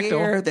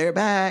pterodactyl. They're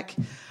back.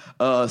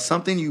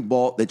 Something you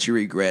bought that you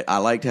regret. I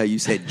liked how you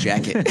said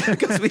jacket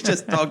because we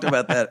just talked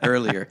about that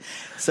earlier.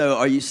 So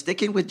are you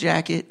sticking with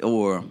jacket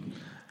or?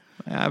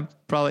 I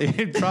probably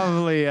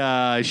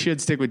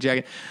should stick with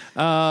jacket.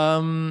 I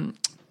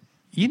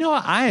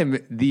am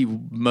the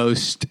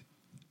most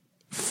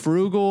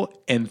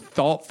frugal and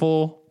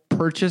thoughtful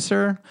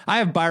purchaser. I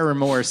have buyer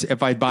remorse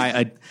if I buy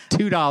a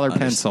 $2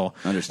 pencil.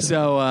 Understand.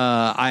 So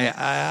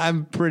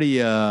I'm pretty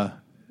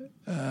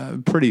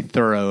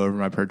thorough over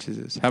my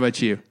purchases. How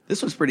about you?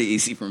 This was pretty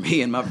easy for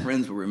me, and my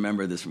friends will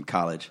remember this from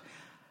college.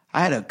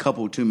 I had a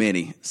couple too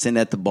many sitting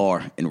at the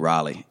bar in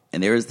Raleigh,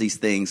 and there was these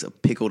things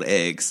of pickled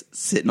eggs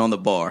sitting on the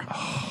bar.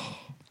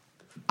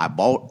 I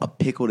bought a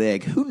pickled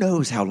egg. Who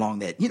knows how long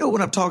that? You know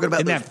what I'm talking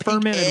about? In that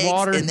fermented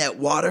water? In that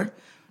water.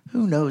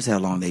 Who knows how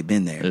long they've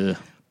been there? Ugh.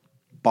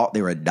 Bought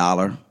there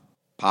 $1,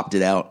 popped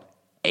it out,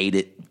 ate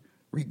it,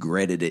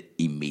 regretted it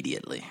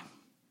immediately.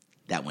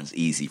 That one's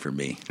easy for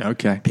me.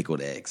 Okay.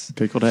 Pickled eggs.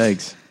 Pickled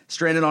eggs.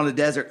 Stranded on a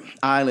desert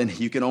island,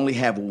 you can only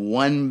have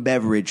one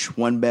beverage.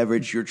 One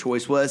beverage, your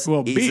choice was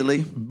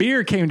easily.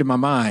 Beer came to my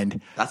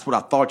mind. That's what I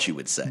thought you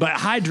would say. But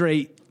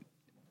hydrate,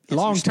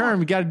 long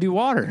term, you got to do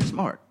water.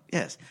 Smart,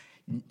 yes.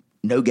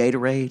 No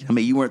Gatorade? I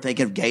mean, you weren't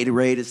thinking of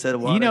Gatorade instead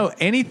of water? You know,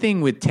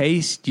 anything with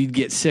taste, you'd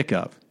get sick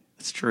of.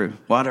 It's true.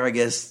 Water, I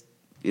guess,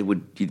 you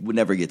would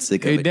never get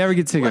sick of it. You'd never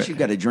get sick of it. Plus, you've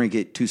got to drink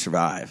it to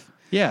survive.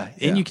 Yeah,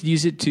 and you could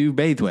use it to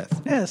bathe with.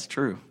 Yeah, that's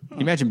true. Can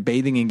you imagine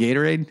bathing in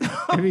Gatorade?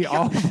 It'd be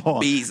awful.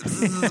 Bees.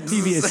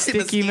 You'd be a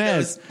sticky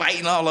mess.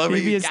 Fighting all over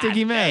You'd be a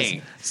sticky mess.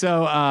 Dang.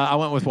 So I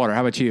went with water. How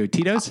about you?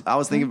 Tito's? I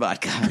was thinking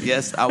vodka.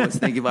 Yes, I was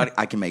thinking about it.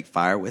 I can make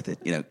fire with it.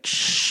 You know,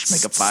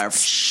 make a fire.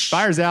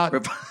 Fire's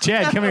out.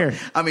 Chad, come here.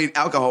 I mean,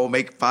 alcohol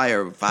make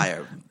fire.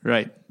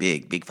 Right.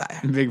 Big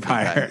fire. Big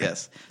fire.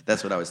 Yes,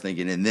 that's what I was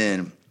thinking. And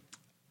then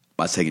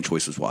my second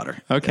choice was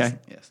water. Okay.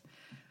 Yes.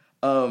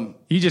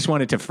 You just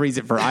wanted to freeze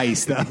it for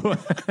ice, though.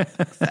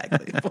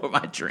 Exactly. For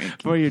my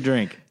drink. For your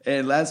drink.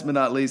 And last but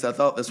not least, I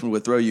thought this one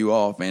would throw you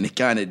off, and it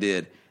kind of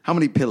did. How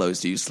many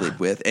pillows do you sleep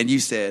with? And you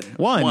said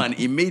one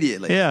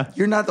immediately. Yeah.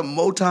 You're not the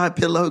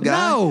multi-pillow guy?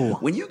 No.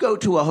 When you go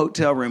to a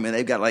hotel room and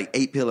they've got like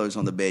 8 pillows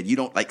on the bed, you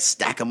don't like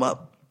stack them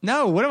up?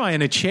 No. What am I,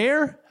 in a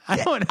chair?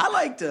 I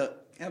like to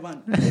have my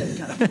head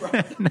kind of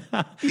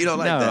front. You don't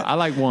like that? No, I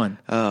like one.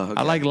 Oh,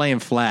 okay. I like laying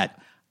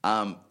flat.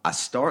 I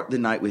start the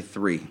night with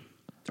 3,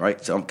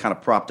 right? So I'm kind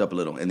of propped up a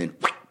little, and then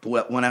pull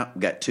one out.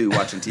 We got 2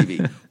 watching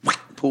TV.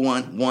 Pull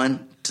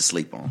one to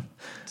sleep on.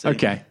 So,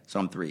 Okay. So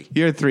I'm 3.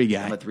 You're a 3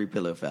 guy. I'm a 3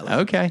 pillow fella.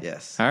 Okay.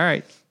 Yes. All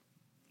right.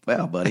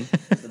 Well, buddy.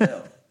 What's the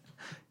deal?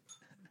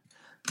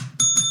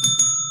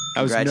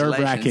 That was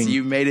nerve-wracking.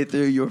 You made it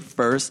through your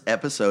first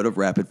episode of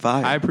Rapid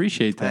Fire. I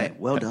appreciate that. Hey,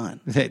 well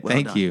done.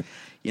 Thank you.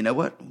 You know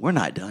what? We're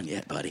not done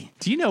yet, buddy.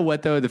 Do you know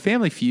what, though? The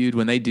Family Feud,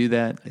 when they do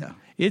that, Yeah.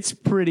 it's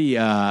pretty,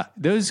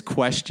 those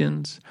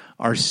questions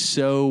are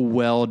so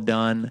well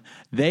done.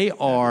 They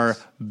are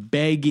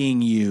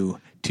begging you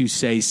to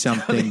say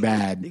something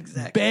bad.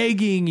 Exactly.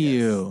 Begging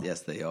you.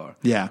 Yes, they are.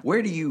 Yeah.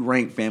 Where do you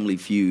rank Family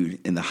Feud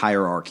in the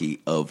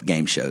hierarchy of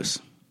game shows?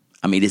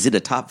 I mean, is it a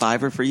top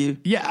 5er for you?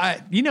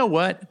 Yeah. You know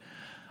what?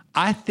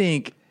 I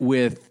think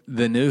with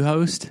the new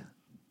host,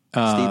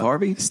 Steve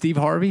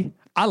Harvey?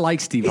 I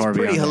like Steve Harvey.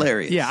 He's pretty on there.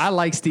 hilarious. Yeah, I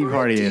like Steve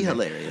Harvey. Pretty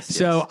hilarious.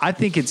 So yes. I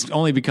think it's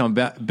only become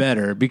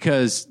better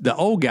because the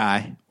old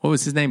guy, what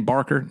was his name?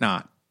 Barker?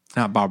 Not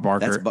Bob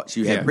Barker.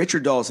 So you had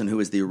Richard Dawson, who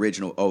was the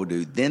original old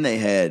dude. Then they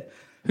had...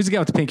 Who's the guy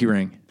with the pinky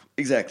ring?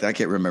 Exactly. I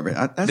can't remember.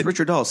 That's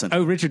Richard Dawson.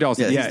 Oh, Richard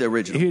Dawson. Yeah, he's the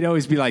original. He'd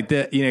always be like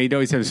that. You know, he'd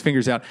always have his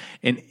fingers out.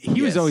 And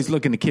he was always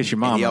looking to kiss your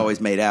mama. And he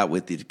always made out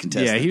with the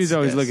contestants. Yeah, he was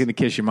always looking to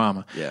kiss your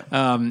mama.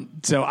 Yeah.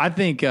 So I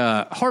think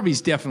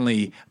Harvey's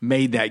definitely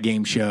made that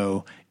game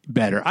show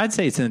better. I'd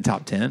say it's in the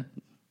top 10.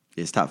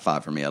 It's top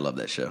 5 for me. I love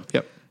that show.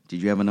 Yep.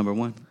 Did you have a number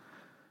 1?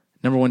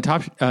 Number 1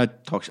 top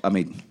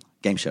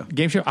game show.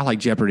 game show? I like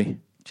Jeopardy.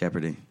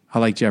 Jeopardy. I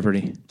like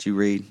Jeopardy. Did you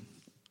read?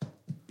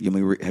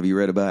 Have you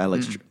read about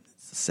Alex?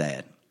 It's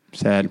sad.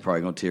 Sad. You're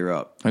probably going to tear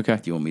up. Okay.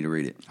 If you want me to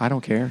read it. I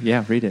don't care.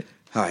 Yeah, read it.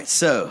 All right.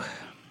 So,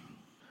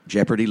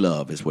 Jeopardy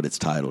Love is what it's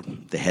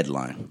titled. The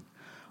headline.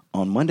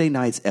 On Monday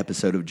night's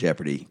episode of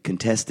Jeopardy,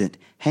 contestant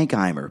Hank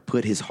Eimer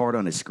put his heart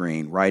on his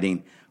screen,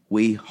 writing,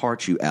 "We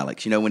heart you,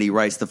 Alex." You know when he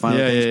writes the final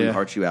things, "We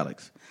heart you,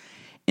 Alex,"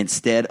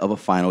 instead of a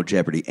final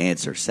Jeopardy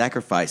answer,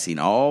 sacrificing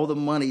all the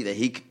money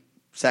that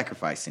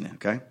sacrificing it,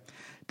 okay?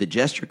 The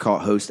gesture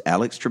caught host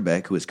Alex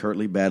Trebek, who is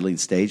currently battling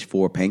stage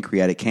 4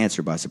 pancreatic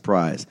cancer, by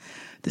surprise.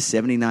 The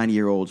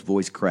 79-year-old's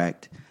voice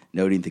cracked,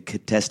 noting the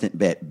contestant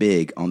bet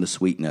big on the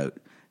sweet note.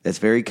 That's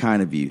very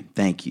kind of you.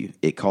 Thank you.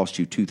 It cost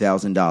you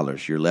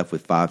 $2,000. You're left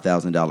with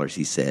 $5,000,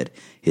 he said,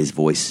 his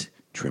voice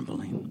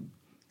trembling.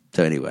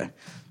 So anyway,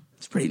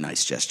 it's a pretty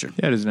nice gesture.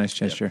 Yeah, it is a nice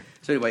gesture. Yeah.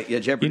 So anyway,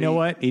 Jeopardy. You know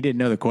what? He didn't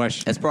know the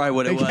question. That's probably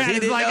what it was. He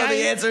didn't like, know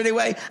the answer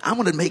anyway. I'm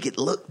going to make it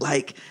look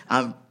like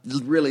I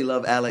really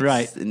love Alex,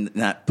 right, and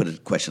not put a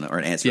question or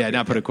an answer. Yeah,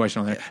 not put a question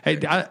on there. Hey,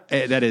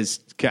 that is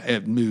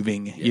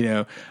moving,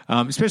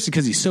 especially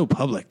because he's so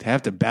public. To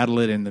have to battle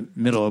it in the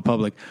middle of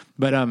public.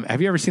 But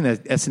have you ever seen the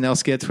SNL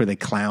skits where they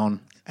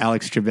clown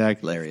Alex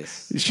Trebek?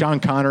 Hilarious. Sean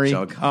Connery.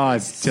 Oh,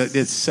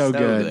 it's so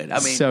good. I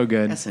mean, so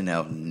good.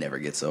 SNL never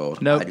gets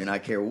old. Nope. I do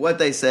not care what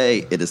they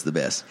say. It is the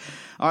best.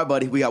 All right,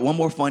 buddy. We got one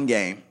more fun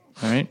game.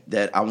 All right.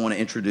 That I want to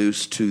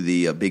introduce to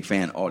the big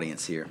fan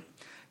audience here.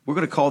 We're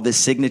going to call this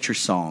Signature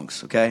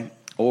Songs, okay?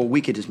 Or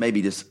we could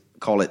just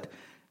call it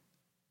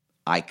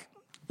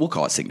we'll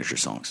call it Signature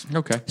Songs.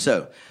 Okay.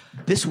 So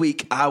this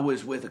week I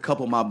was with a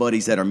couple of my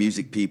buddies that are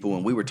music people,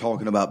 and we were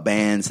talking about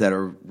bands that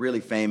are really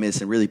famous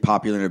and really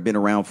popular and have been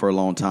around for a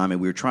long time, and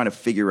we were trying to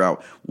figure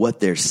out what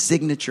their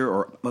signature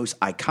or most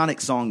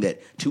iconic song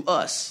that to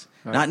us,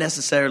 not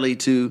necessarily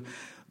to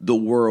the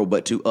world,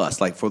 but to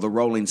us. Like for the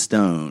Rolling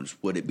Stones,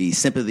 would it be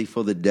Sympathy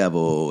for the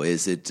Devil?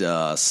 Is it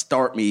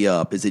Start Me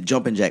Up? Is it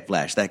Jumpin' Jack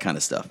Flash? That kind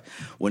of stuff.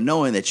 Well,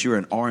 knowing that you're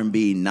an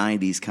R&B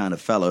 90s kind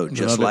of fellow,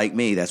 just like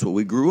me, that's what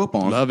we grew up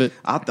on. Love it.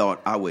 I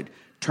thought I would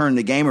turn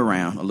the game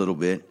around a little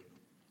bit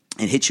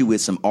and hit you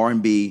with some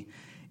R&B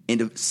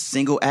into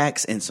single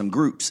acts and some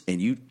groups,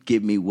 and you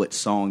give me what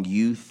song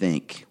you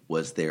think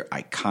was their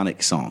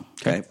iconic song,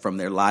 okay, from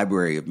their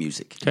library of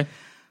music. Okay.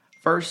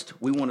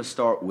 First, we want to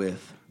start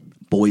with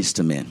Boyz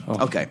II Men.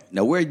 Oh. Okay.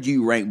 Now, where do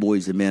you rank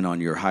Boyz II Men on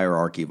your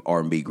hierarchy of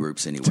R&B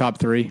groups anyway? Top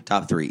 3.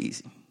 Top 3,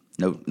 easy.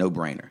 No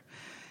brainer.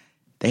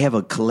 They have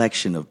a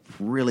collection of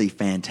really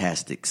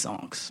fantastic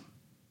songs,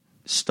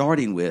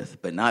 starting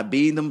with, but not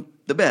being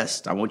the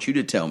best. I want you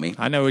to tell me.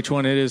 I know which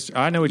one it is.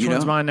 I know which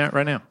one's mine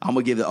right now. I'm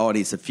going to give the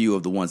audience a few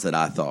of the ones that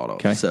I thought of.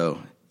 Okay.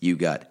 So you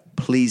got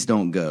Please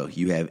Don't Go.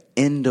 You have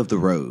End of the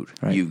Road.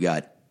 Right. You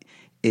got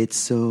It's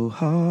So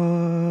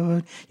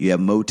Hard. You have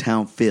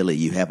Motown Philly.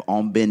 You have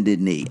On Bended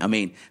Knee. I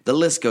mean, the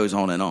list goes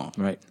on and on.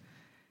 Right.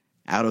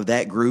 Out of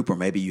that group, or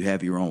maybe you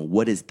have your own,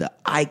 what is the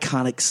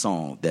iconic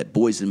song that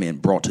Boyz II Men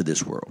brought to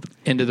this world?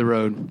 End of the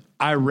Road.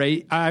 I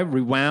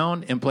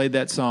rewound and played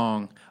that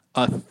song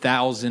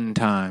 1,000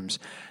 times.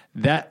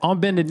 That On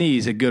Bended Knee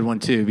is a good one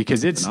too,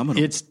 because it's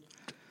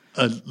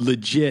a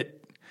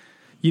legit,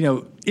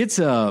 it's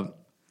a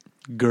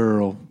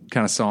girl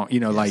kind of song,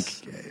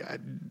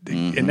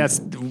 and that's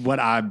what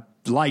I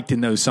liked in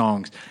those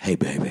songs. Hey,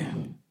 baby.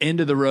 End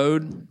of the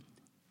Road.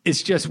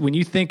 It's just when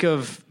I think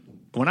of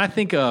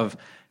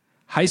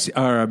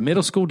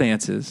middle school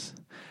dances,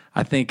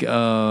 I think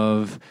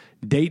of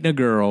dating a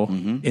girl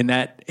in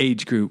that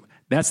age group.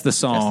 That's the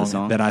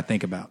song that I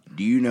think about.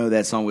 Do you know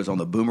that song was on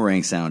the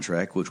Boomerang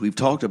soundtrack, which we've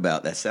talked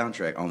about that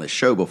soundtrack on the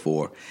show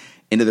before?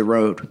 End of the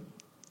Road,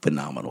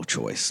 phenomenal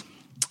choice.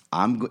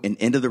 And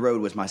End of the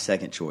Road was my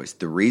second choice.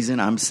 The reason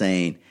I'm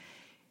saying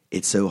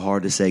it's so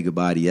hard to say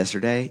goodbye to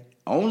yesterday,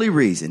 only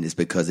reason is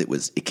because it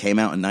came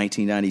out in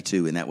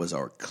 1992, and that was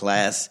our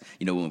class,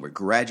 when we're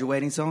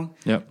graduating song.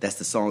 Yep. That's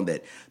the song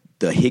that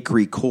the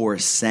Hickory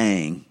chorus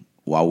sang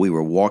while we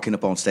were walking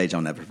up on stage.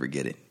 I'll never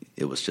forget it.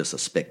 It was just a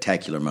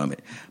spectacular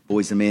moment.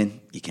 Boyz II Men,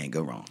 you can't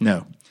go wrong.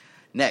 No.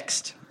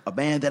 Next, a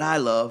band that I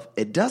love.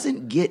 It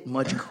doesn't get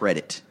much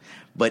credit,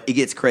 but it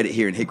gets credit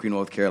here in Hickory,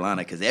 North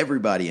Carolina, because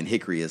everybody in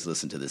Hickory has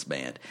listened to this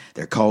band.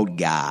 They're called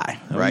Guy,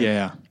 right?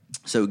 Yeah.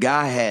 So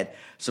Guy had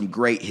some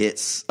great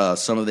hits.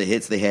 Some of the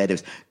hits they had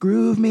was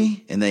Groove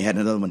Me, and they had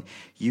another one,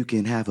 You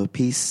Can Have a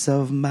Piece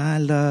of My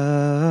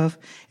Love.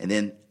 And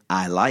then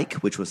I Like,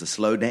 which was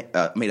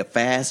a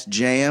fast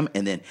jam,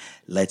 and then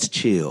Let's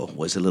Chill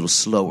was a little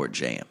slower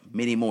jam.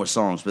 Many more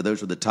songs, but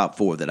those were the top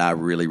 4 that I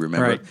really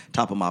remember. Right.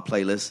 Top of my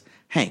playlist.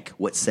 Hank,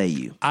 what say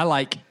you? I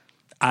like.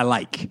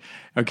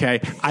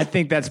 Okay. I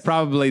think that's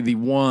probably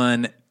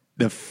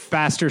the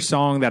faster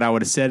song that I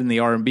would have said in the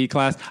R&B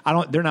class.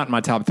 They're not in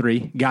my top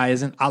 3. Guy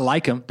isn't. I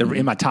like them. They're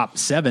in my top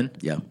 7.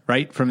 Yeah.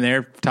 Right. From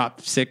there,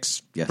 top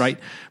 6. Yes. Right.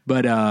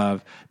 But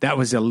that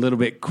was a little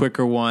bit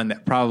quicker one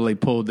that probably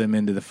pulled them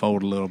into the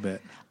fold a little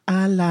bit.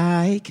 I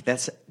like.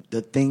 That's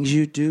the things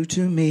you do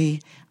to me.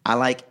 I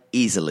like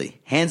easily.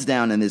 Hands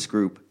down in this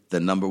group, the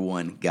number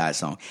 1 Guy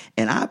song.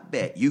 And I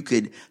bet you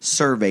could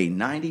survey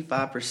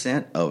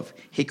 95% of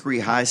Hickory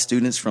High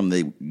students from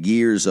the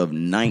years of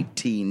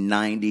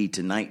 1990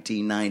 to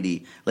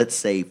 1990, let's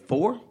say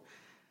 4,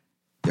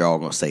 they're all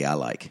going to say I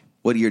like.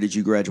 What year did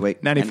you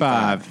graduate?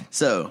 95.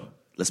 So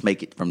let's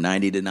make it from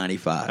 90 to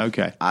 95.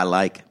 Okay. I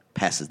like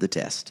passes the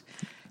test.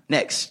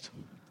 Next,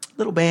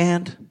 little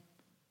band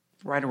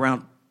right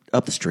around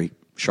up the street,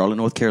 Charlotte,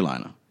 North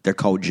Carolina. They're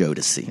called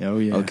Jodeci. Oh,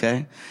 yeah.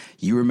 Okay?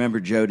 You remember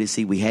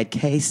Jodeci? We had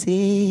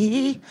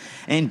Casey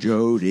and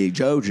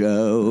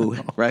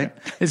JoJo, right?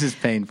 This is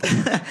painful.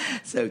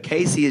 So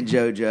Casey and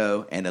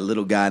JoJo and a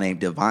little guy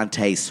named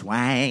Devontae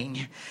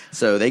Swang.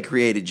 So they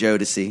created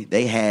Jodeci.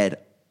 They had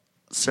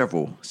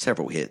several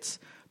hits.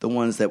 The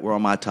ones that were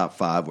on my top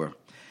 5 were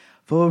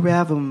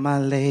Forever My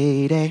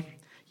Lady,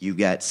 You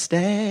Got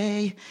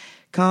Stay,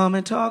 Come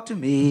and Talk to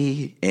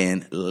Me,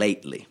 and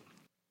Lately.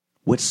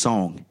 What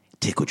song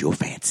tickled your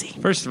fancy?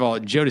 First of all,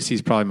 Jodeci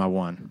is probably my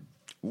one.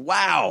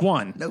 Wow.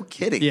 One. No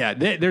kidding. Yeah,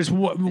 there's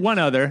one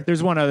other.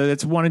 There's one other.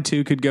 That's 1 and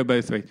 2, could go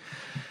both ways.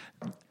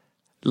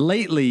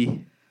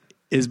 Lately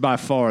is by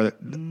far,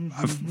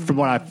 from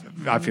what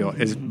I feel,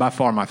 is by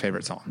far my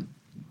favorite song.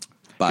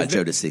 By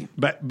Jodeci.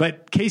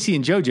 But Casey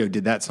and JoJo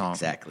did that song.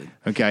 Exactly.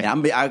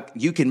 Okay.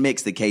 You can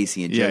mix the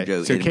Casey and JoJo.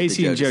 Yeah, so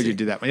Casey and JoJo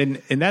did that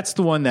one. And that's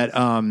the one that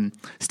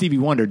Stevie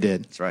Wonder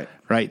did. That's right.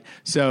 Right.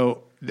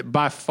 So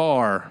by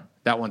far,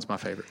 that one's my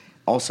favorite.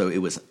 Also, it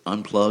was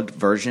unplugged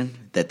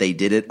version that they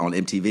did it on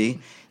MTV.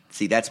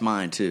 See, that's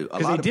mine too.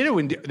 Because they did it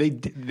when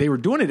they were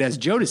doing it as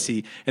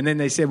Jodeci, and then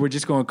they said we're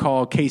just going to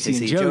call Casey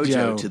and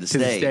JoJo to the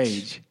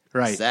stage.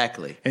 Right.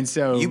 Exactly. And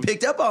so you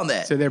picked up on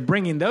that. So they're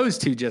bringing those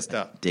two just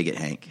up. Dig it,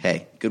 Hank.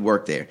 Hey, good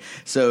work there.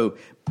 So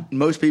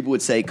most people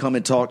would say, "Come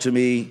and Talk to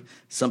Me."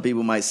 Some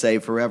people might say,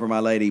 "Forever My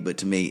Lady," but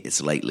to me,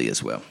 it's Lately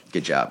as well.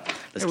 Good job.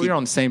 We're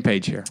on the same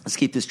page here. Let's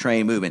keep this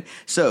train moving.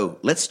 So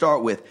let's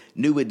start with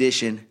New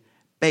Edition.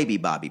 Baby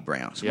Bobby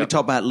Brown. So we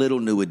talk about little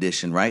New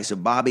Edition, right? So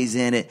Bobby's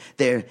in it.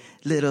 They're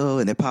little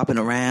and they're popping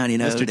around, you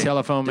know. Mr.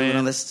 Telephone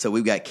Man. So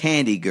we've got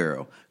Candy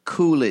Girl,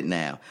 Cool It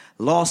Now,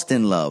 Lost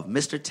in Love,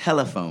 Mr.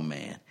 Telephone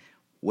Man.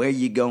 Where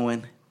You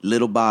Going?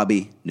 Little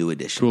Bobby, New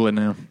Edition. Cool It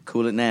Now.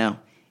 Cool It Now.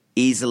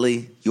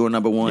 Easily, your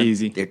number one.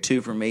 Easy. They're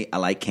 2 for me. I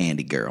like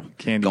Candy Girl.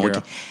 Candy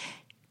Girl.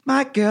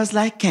 My girl's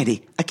like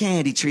candy, a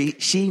candy tree.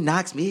 She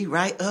knocks me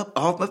right up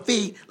off my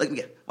feet. Look at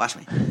me go. Watch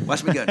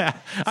me go.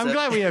 I'm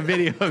glad we have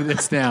video of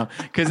this now,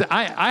 because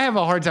I have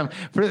a hard time.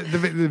 For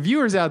the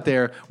viewers out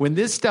there, when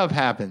this stuff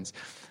happens,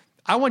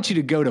 I want you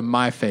to go to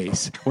my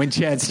face when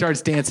Chad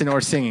starts dancing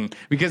or singing,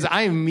 because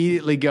I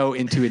immediately go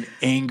into an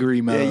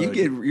angry mode.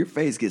 Yeah, your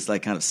face gets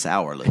like kind of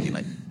sour looking.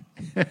 Like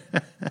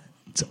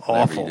it's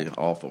awful.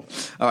 Awful.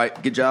 All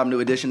right, good job,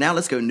 New Edition. Now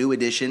let's go New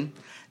Edition.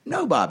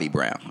 No Bobby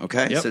Brown,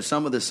 okay? Yep. So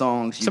some of the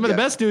songs... Some of the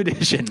best New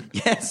Edition.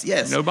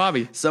 Yes. No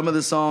Bobby. Some of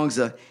the songs,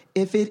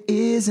 If It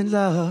Isn't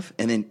Love,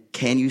 and then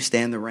Can You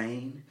Stand the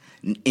Rain?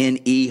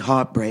 N.E.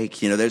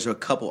 Heartbreak. You know, there's a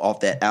couple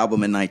off that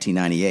album in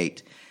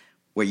 1998.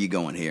 Where you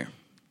going here?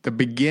 The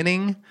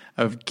beginning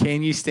of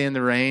Can You Stand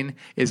the Rain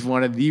is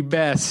one of the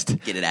best...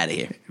 Get it out of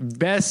here.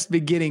 Best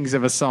beginnings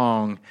of a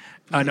song,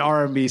 an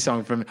R&B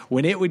song from...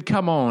 When it would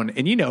come on,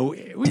 and you know,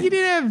 you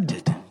didn't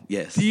have...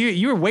 Yes.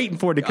 You were waiting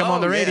for it to come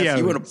on the radio. Yes.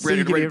 You want to play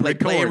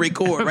and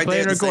record right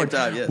there at the same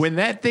time. Yes. When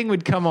that thing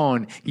would come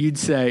on, you'd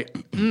say,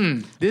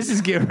 this is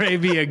getting ready to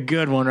be a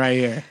good one right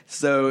here.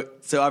 So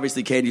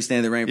obviously, Can You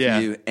Stand the Rain for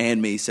you and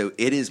me. So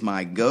it is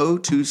my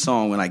go-to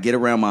song when I get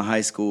around my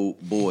high school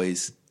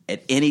boys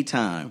at any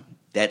time.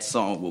 That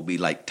song will be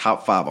like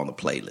top 5 on the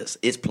playlist.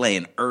 It's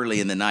playing early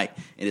in the night,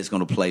 and it's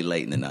going to play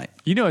late in the night.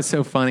 You know what's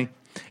so funny?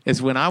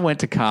 Is when I went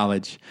to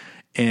college,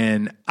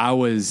 and I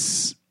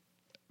was...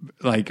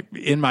 like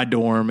in my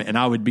dorm, and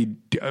we'd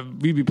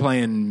be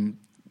playing,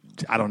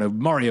 I don't know,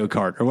 Mario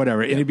Kart or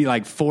whatever, and it'd be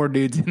like 4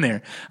 dudes in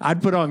there.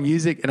 I'd put on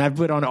music and I'd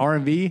put on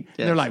R&B, and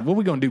they're like, "What are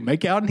we gonna do?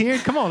 Make out in here?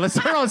 Come on, let's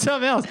turn on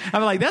something else."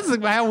 I'm like, "That's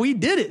how we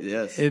did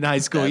it in high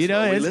school." That's you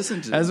know, what we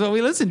listened to. That's what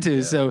we listened to.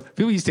 Yeah. So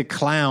people used to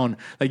clown,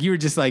 like you were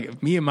just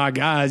like me and my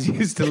guys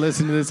used to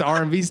listen to this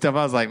R&B stuff.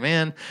 I was like,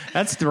 man,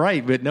 that's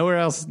right, but nowhere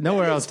else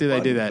do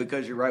they do that.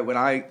 Because you're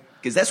right.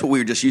 Because that's what we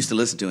were just used to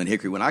listen to in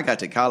Hickory. When I got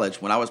to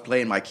college, when I was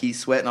playing my Keith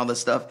Sweat and all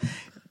this stuff,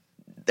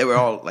 they were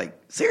all like,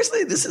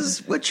 "Seriously, this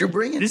is what you're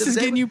bringing? This is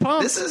getting you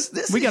pumped. This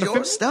is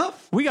your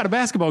stuff. We got a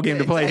basketball game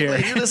to play here.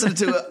 You listen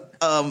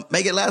to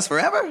Make It Last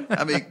Forever?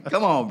 I mean,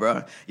 come on,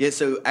 bro." Yeah.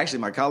 So actually,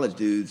 my college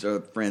dudes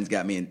or friends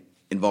got me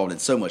involved in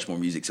so much more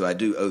music, so I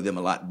do owe them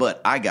a lot. But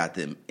I got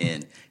them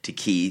into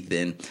Keith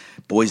and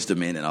Boyz II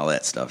Men and all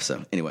that stuff.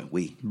 So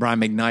anyway,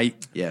 Brian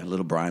McKnight. Yeah,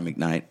 little Brian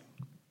McKnight.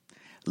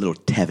 Little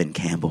Tevin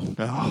Campbell.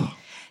 Oh.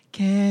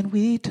 Can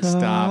we talk?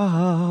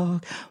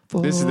 Stop.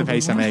 This is the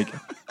pace I make.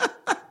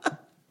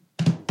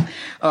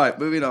 All right,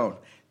 moving on.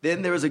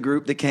 Then there was a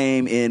group that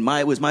came in.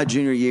 It was my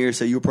junior year,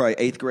 so you were probably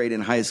 8th grade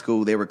in high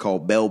school. They were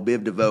called Belle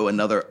Biv DeVoe,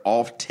 another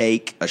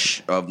off-take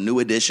of New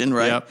Edition,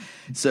 right? Yep.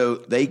 So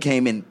they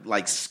came in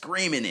like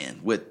screaming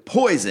in with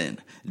Poison,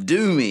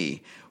 Do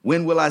Me,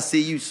 When Will I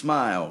See You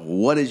Smile?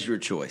 What is your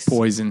choice?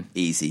 Poison.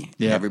 Easy.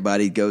 Yep.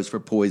 Everybody goes for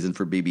Poison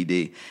for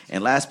BBD.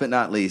 And last but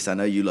not least, I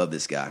know you love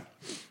this guy,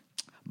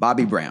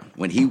 Bobby Brown.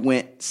 When he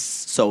went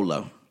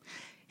solo,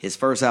 his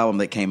first album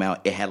that came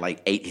out, it had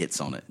like 8 hits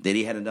on it. Then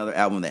he had another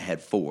album that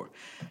had 4.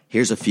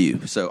 Here's a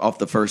few. So off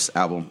the first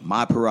album,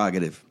 My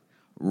Prerogative,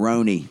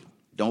 Roni,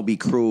 Don't Be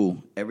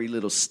Cruel, Every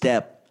Little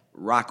Step,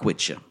 Rock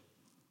With You.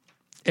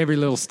 Every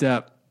Little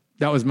Step.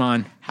 That was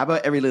mine. How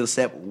about Every Little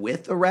Step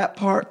with the rap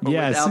part? Or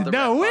Yes. without the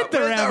No, rap with the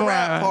part? rap With the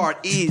rap part.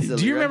 part,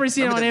 easily. Do you remember right?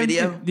 seeing it on the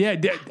video? Yeah,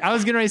 I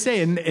was getting ready to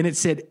say, and it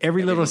said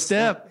every little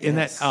step in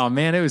yes. that. Oh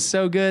man, it was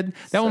so good.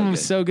 That one was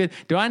good. so good.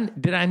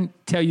 Did I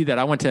tell you that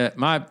I went to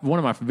one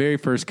of my very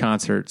first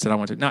concerts that I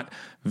went to? Not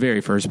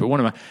very first,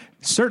 but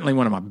certainly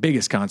one of my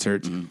biggest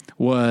concerts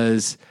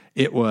was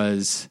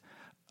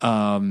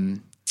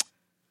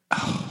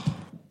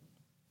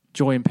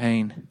Joy and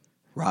Pain.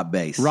 Rob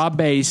Bass.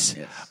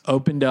 Yes.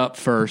 Opened up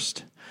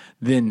first,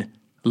 then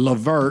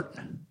Levert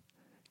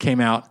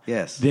came out.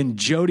 Yes. Then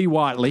Jody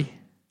Watley.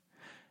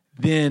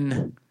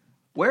 Then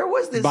Where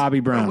was this? Bobby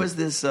Brown. Where was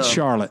this?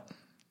 Charlotte.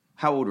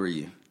 How old were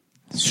you?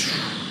 Were you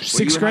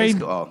Sixth in high grade.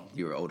 school? Oh,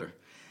 you were older.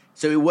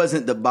 So it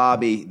wasn't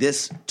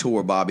this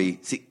tour Bobby.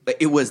 See,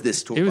 it was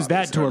this tour. It was Bobby.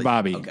 that tour early.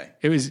 Bobby. Okay.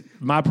 It was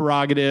My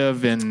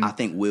Prerogative, and I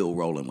think Will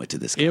Rowland went to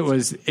this. it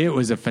concert.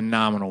 was a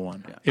phenomenal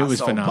one. Yeah. It I was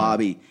saw phenomenal.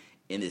 Bobby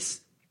in his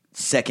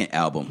second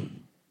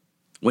album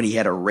when he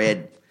had a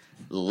red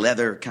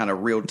leather kind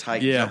of real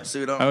tight Yeah.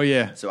 jumpsuit on. Oh,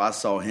 yeah. So I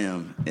saw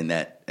him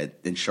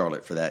in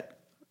Charlotte for that.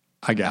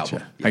 I got you.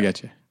 album. I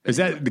got you. Is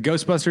that the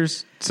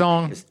Ghostbusters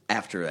song? It's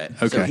after that.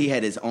 Okay. So he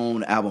had his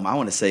own album. I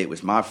want to say it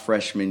was my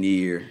freshman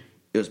year.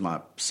 It was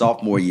my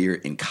sophomore year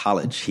in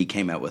college. He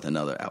came out with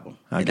another album.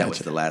 And that was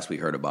gotcha. the last we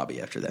heard of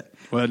Bobby after that.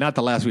 Well, not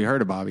the last we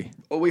heard of Bobby.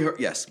 Well, we heard,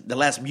 yes, the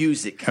last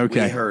music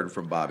Okay. we heard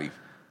from Bobby.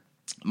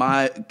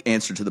 My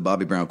answer to the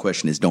Bobby Brown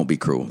question is Don't Be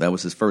Cruel. That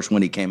was his first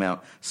one. He came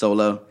out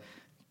solo. I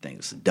think it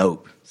was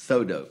dope.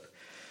 So dope.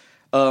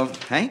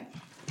 Hank,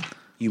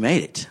 you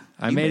made it.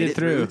 I made it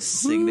through.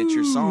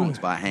 Signature Songs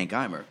by Hank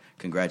Eimer.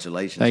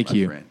 Congratulations, Thank my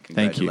you. friend. Thank you.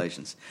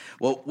 Congratulations.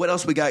 Well, what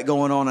else we got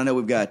going on? I know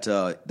we've got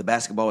the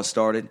basketball has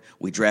started.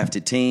 We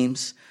drafted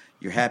teams.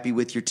 You're happy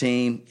with your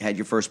team. Had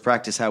your first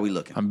practice. How we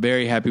looking? I'm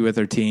very happy with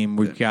our team.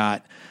 We've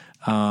got,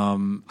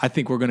 I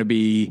think we're going to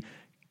be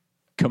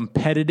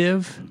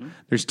competitive. Mm-hmm.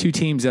 There's two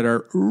teams that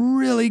are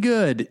really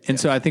good. And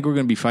so I think we're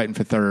going to be fighting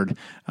for third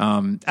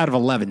out of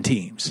 11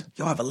 teams.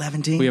 Y'all have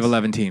 11 teams? We have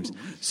 11 teams.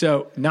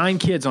 So 9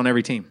 kids on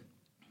every team.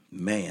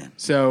 Man.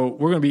 So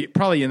we're going to be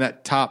probably in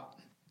that top.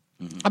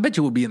 I bet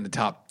you we'll be in the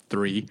top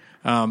 3.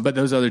 But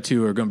those other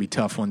 2 are going to be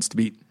tough ones to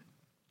beat.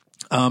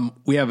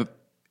 We have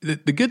the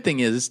good thing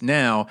is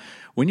now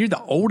when you're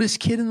the oldest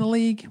kid in the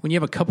league, when you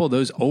have a couple of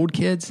those old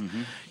kids,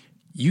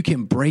 you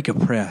can break a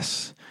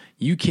press.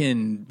 You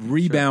can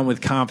rebound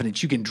with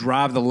confidence. You can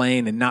drive the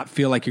lane and not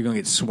feel like you're going to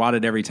get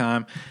swatted every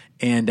time.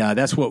 And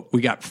that's what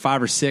we got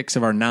 5 or 6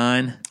 of our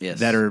 9 Yes.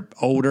 that are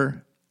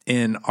older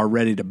and are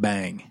ready to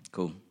bang.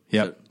 Cool.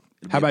 Yep.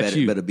 So How about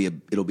you?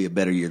 It'll be a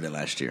better year than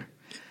last year.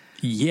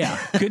 Yeah.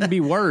 Couldn't be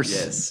worse.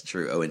 Yes,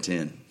 true.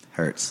 0-10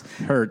 hurts.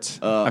 Hurts.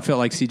 I feel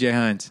like CJ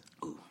Hines.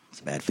 It's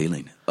a bad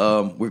feeling.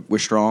 We're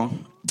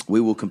strong. We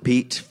will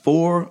compete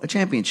for a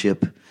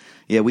championship.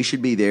 Yeah, we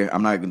should be there.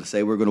 I'm not going to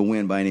say we're going to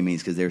win by any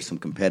means because there's some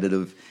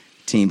competitive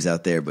teams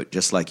out there. But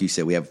just like you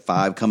said, we have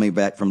 5 coming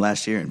back from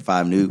last year and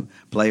 5 new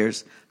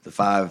players. The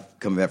 5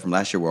 coming back from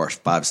last year were our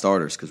 5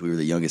 starters because we were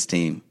the youngest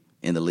team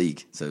in the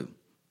league. So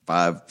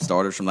 5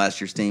 starters from last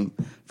year's team,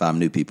 5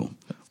 new people.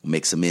 We'll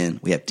mix them in.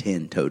 We have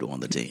 10 total on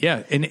the team.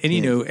 Yeah, and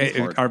you know,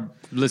 hard. our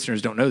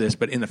listeners don't know this,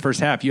 but in the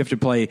first half, you have to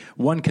play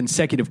 1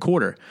 consecutive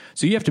quarter.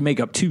 So you have to make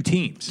up 2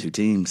 teams. 2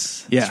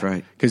 teams. Yeah. That's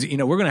right. Because, you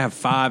know, we're going to have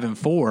 5 and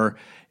 4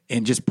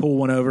 and just pull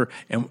one over.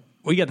 And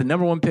we got the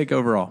number 1 pick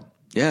overall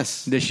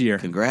Yes. this year.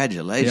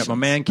 Congratulations. Yeah, my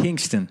man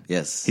Kingston.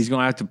 Yes. He's going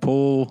to have to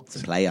pull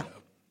Player.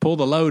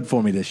 the load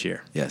for me this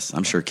year. Yes,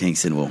 I'm sure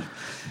Kingston will.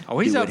 Oh,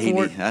 he's do up what he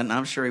for need. it.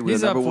 I'm sure he will.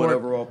 He's up Number 1 for it.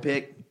 overall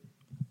pick.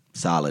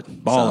 Solid.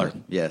 Baller.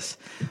 Solid. Yes.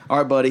 All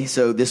right, buddy.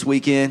 So this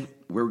weekend,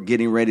 we're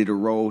getting ready to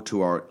roll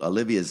to our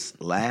Olivia's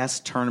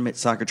last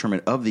soccer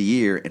tournament of the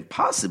year, and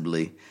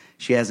possibly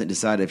she hasn't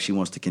decided if she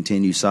wants to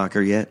continue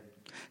soccer yet.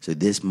 So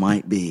this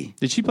might be.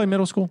 Did she play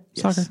middle school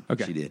Yes, soccer?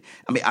 Okay. she did.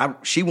 I mean,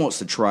 she wants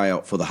to try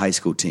out for the high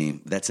school team.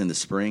 That's in the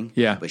spring.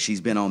 Yeah. But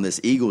she's been on this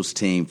Eagles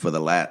team for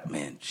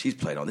she's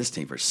played on this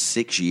team for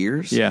 6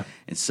 years. Yeah.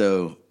 And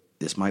so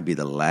this might be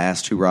the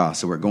last hurrah.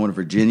 So we're going to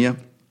Virginia.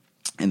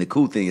 And the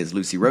cool thing is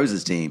Lucy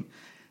Rose's team,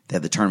 they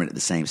have the tournament at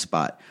the same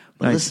spot.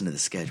 But Nice. listen to the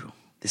schedule.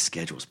 This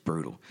schedule is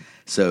brutal.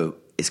 So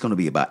it's going to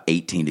be about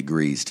 18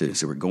 degrees, too.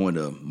 So we're going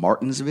to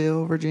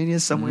Martinsville, Virginia,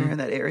 somewhere in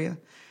that area.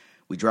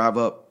 We drive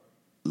up.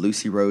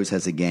 Lucy Rose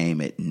has a game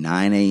at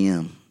 9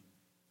 a.m.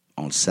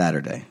 on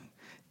Saturday.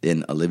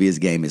 Then Olivia's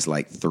game is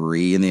like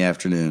 3 in the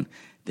afternoon.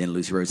 Then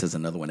Lucy Rose has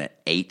another one at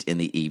 8 in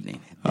the evening.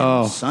 And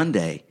on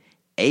Sunday,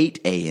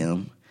 8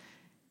 a.m.,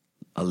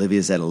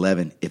 Olivia's at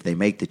 11. If they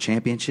make the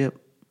championship,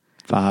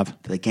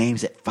 5. the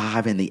game's at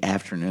 5 in the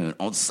afternoon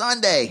on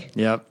Sunday.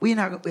 Yep. We're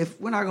not going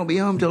to be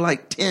home till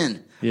like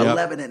 10, Yep.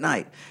 11 at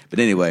night. But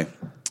anyway,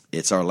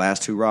 it's our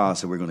last hurrah,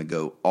 so we're going to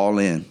go all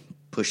in,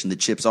 pushing the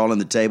chips all on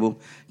the table,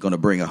 going to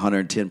bring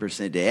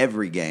 110% to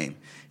every game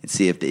and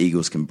see if the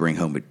Eagles can bring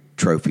home a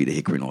trophy to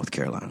Hickory, North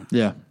Carolina.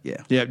 Yeah.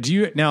 Yeah. Yeah. Do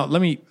you now?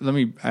 Let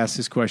me ask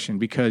this question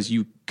because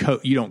you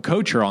don't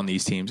coach her on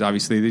these teams.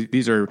 Obviously,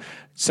 these are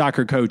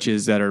soccer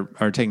coaches that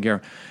are taking care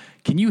of.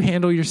 Can you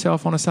handle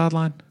yourself on a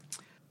sideline?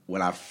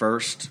 When I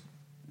first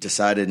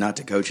decided not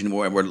to coach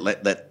anymore, and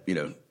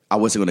I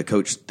wasn't going to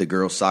coach the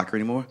girls' soccer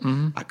anymore.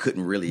 Mm-hmm. I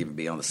couldn't really even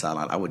be on the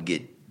sideline. I would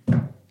get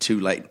too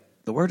late.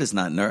 The word is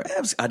not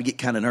nervous. I'd get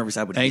kind of nervous.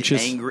 I would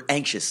anxious. get angry.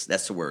 Anxious,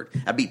 that's the word.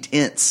 I'd be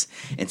tense.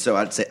 And so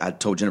I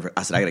told Jennifer,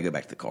 I said, I got to go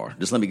back to the car.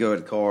 Just let me go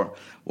to the car,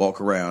 walk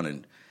around,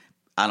 and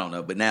I don't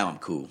know. But now I'm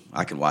cool.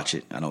 I can watch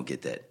it. I don't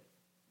get that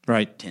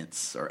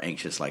tense or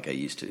anxious like I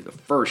used to. The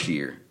first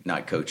year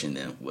not coaching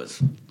them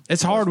was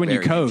it's hard when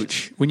you coach.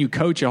 Anxious. When you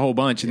coach a whole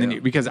bunch, and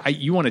then because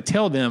you want to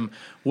tell them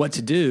what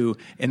to do,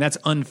 and that's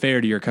unfair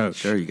to your coach.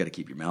 Sure, you got to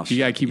keep your mouth shut. You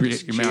got to keep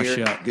your mouth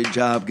shut.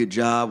 Good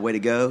job, way to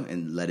go,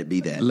 and let it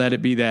be that. Let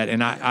it be that.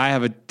 And I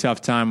have a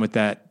tough time with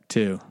that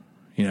too.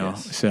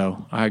 Yes.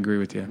 So I agree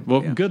with you.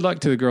 Well, good luck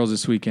to the girls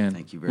this weekend.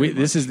 Thank you very much.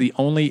 This is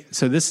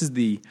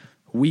the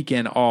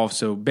weekend off.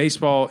 So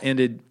baseball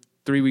ended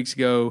 3 weeks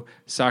ago.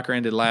 Soccer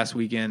ended last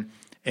weekend.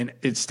 And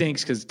it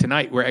stinks because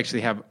tonight we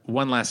actually have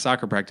one last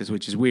soccer practice,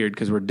 which is weird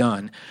because we're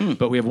done.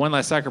 But we have one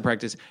last soccer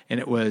practice, and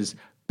it was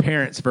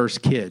parents versus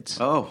kids.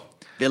 Oh,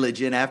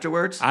 Village in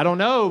afterwards? I don't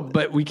know,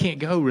 but we can't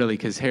go really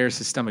because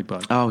Harris' stomach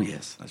bug. Oh,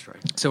 yes, that's right.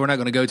 So we're not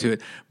going to go to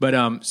it.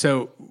 But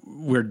so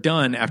we're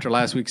done after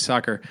last week's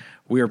soccer.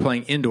 We are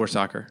playing indoor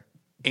soccer,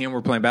 and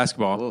we're playing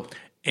basketball. Whoa.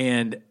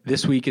 And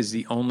this week is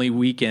the only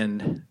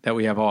weekend that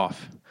we have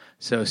off.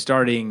 So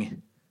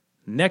starting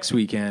next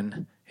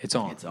weekend, it's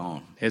on.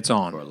 It's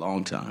on. For a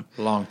long time.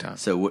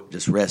 So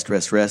just rest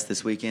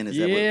this weekend?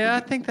 I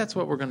think that's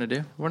what we're going to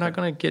do. We're not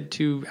going to get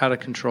too out of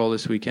control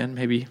this weekend.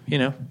 Maybe,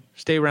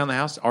 stay around the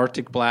house,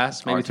 Arctic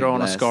blast, maybe throw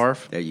on a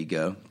scarf. There you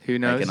go. Who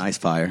knows? Make a nice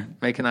fire.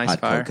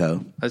 Hot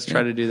cocoa. Let's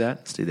try to do that.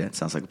 Let's do that.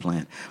 Sounds like a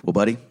plan. Well,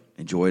 buddy,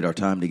 enjoyed our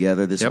time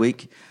together this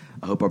week.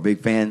 I hope our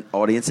big fan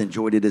audience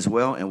enjoyed it as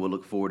well, and we'll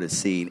look forward to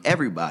seeing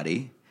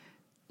everybody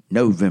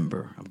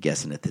November, I'm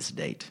guessing at this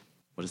date.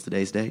 What is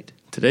today's date?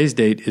 Today's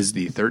date is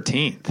the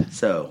 13th.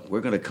 So we're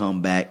going to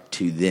come back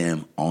to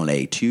them on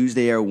a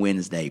Tuesday or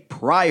Wednesday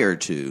prior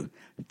to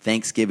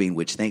Thanksgiving,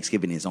 which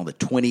Thanksgiving is on the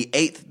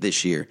 28th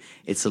this year.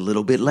 It's a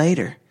little bit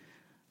later.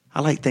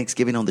 I like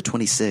Thanksgiving on the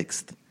 26th.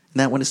 Isn't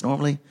that when it's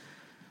normally?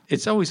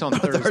 It's always on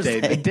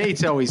Thursday. The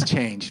dates always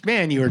change.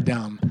 Man, you are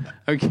dumb.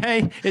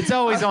 Okay? It's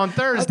always on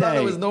Thursday. I thought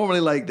it was normally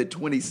like the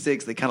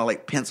 26th. They kind of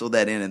like pencil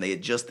that in and they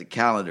adjust the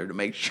calendar to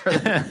make sure.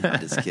 I'm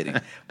just kidding.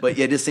 But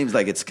yeah, it just seems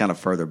like it's kind of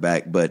further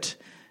back. But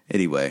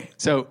anyway.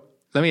 So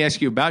let me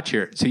ask you about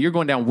so you're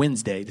going down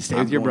Wednesday to stay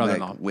with your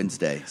brother-in-law.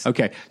 Wednesday.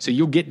 Okay. So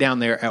you'll get down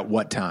there at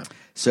what time?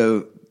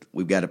 So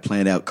we've got to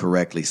plan out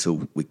correctly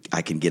so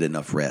I can get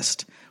enough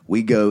rest.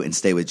 We go and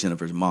stay with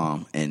Jennifer's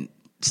mom and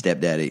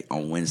stepdaddy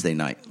on Wednesday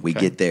night. We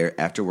get there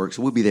after work,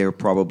 so we'll be there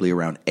probably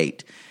around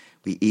 8.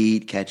 We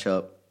eat, catch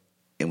up,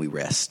 and we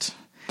rest.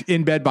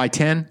 In bed by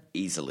 10?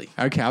 Easily.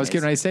 Okay, I was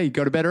getting ready to say, you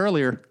go to bed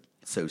earlier.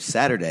 So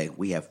Saturday,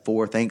 we have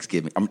 4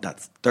 Thanksgivings.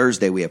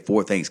 Thursday, we have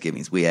 4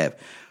 Thanksgivings. We have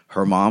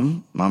her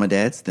mom and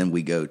dad's, then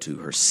we go to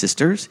her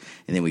sisters,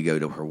 and then we go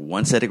to her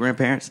one set of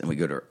grandparents, and we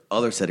go to her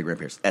other set of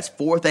grandparents. That's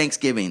 4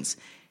 Thanksgivings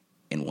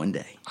in one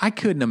day. I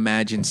couldn't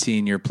imagine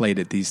seeing your plate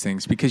at these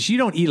things because you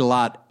don't eat a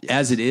lot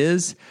as it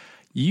is.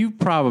 You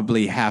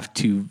probably have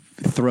to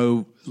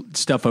throw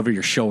stuff over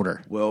your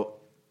shoulder. Well,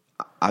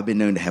 I've been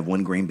known to have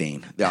 1 green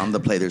bean. On the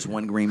plate, there's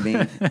 1 green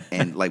bean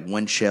and like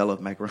 1 shell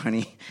of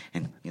macaroni.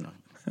 And,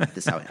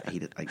 this is how I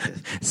eat it like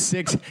this.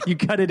 6, you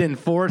cut it in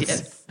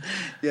fourths?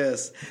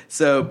 Yes.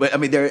 So, but I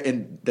mean, they're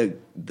in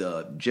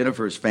the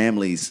Jennifer's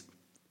families.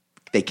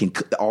 They can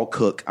all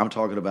cook. I'm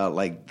talking about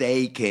like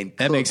they can cook.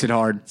 That makes it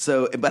hard.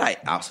 So, but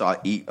I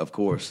eat, of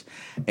course.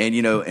 And,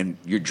 and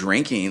you're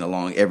drinking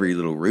along every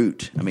little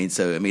route.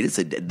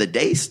 The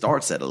day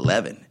starts at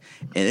 11.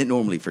 And it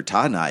normally, for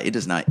Todd and I, it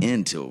does not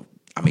end till,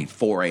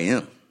 4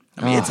 a.m.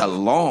 It's a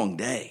long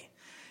day.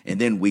 And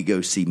then we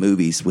go see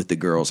movies with the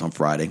girls on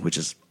Friday, which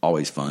is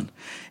always fun.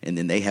 And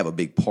then they have a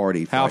big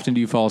party. How often do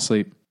you fall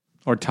asleep?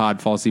 Or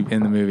Todd fall asleep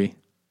in the movie?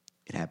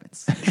 It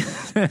happens.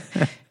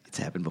 It's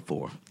happened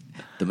before.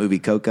 The movie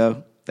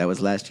Coco, that was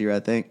last year, I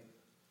think.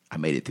 I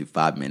made it through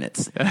 5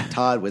 minutes.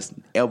 Todd was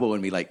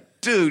elbowing me like,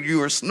 dude, you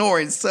were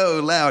snoring so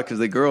loud because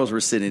the girls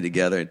were sitting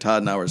together and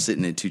Todd and I were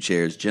sitting in 2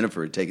 chairs.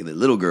 Jennifer had taken the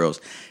little girls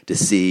to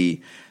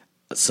see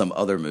some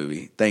other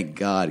movie. Thank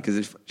God, because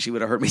if she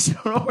would have heard me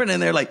snoring and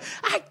they're like,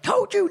 I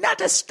told you not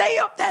to stay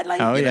up that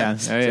late. Oh, yeah.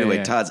 So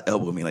anyway, Todd's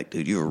elbowing me like,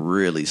 dude, you were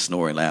really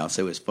snoring loud.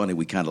 So it was funny.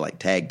 We kind of like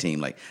tag team.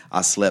 Like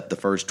I slept the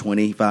first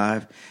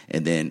 25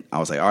 and then I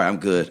was like, all right, I'm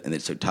good. And then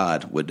so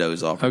Todd would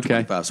doze off for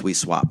 25. So we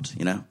swapped,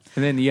 And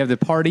then you have the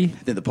party?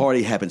 Then the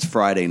party happens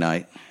Friday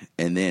night.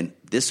 And then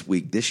this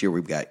year,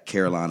 we've got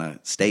Carolina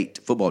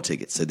State football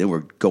tickets. So then we're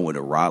going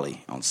to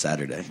Raleigh on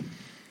Saturday.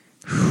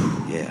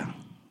 Yeah.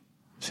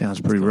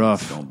 Sounds pretty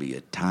rough. It's going to be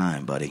a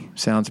time, buddy.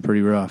 Sounds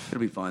pretty rough. It'll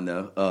be fun,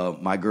 though.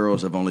 My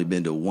girls have only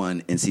been to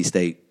 1 NC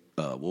State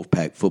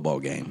Wolfpack football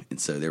game, and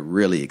so they're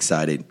really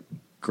excited.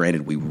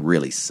 Granted, we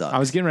really suck. I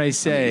was getting ready to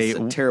say, it's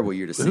a terrible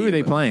year to see. Who are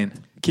they playing?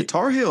 The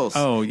Tar Heels.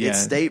 Oh, yeah. It's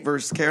State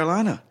versus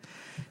Carolina.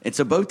 And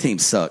so both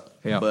teams suck.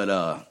 Yeah.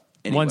 But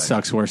Anyway. One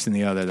sucks worse than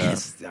the other, though.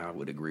 Yes, I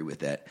would agree with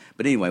that.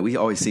 But anyway, we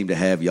always seem to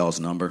have y'all's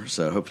number,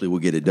 so hopefully we'll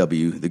get a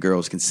W. The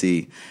girls can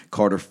see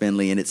Carter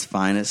Finley in its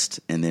finest,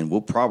 and then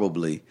we'll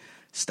probably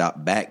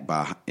stop back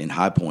in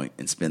High Point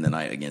and spend the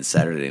night again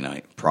Saturday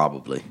night,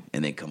 probably,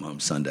 and then come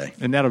home Sunday.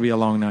 And that'll be a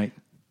long night.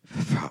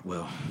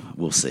 Well,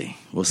 we'll see.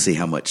 We'll see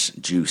how much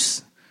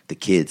juice the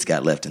kid's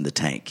got left in the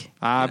tank.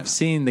 I've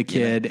seen the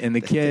kid, and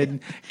the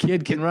kid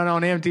can run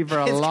on empty for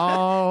a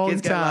long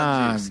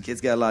time.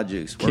 Kid's got a lot of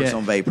juice. Works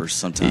on vapors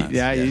sometimes.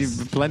 Yeah,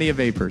 plenty of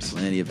vapors.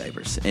 Plenty of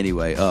vapors.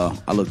 Anyway,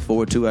 I look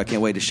forward to it. I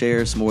can't wait to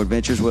share some more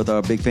adventures with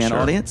our big fan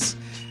audience.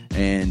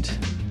 And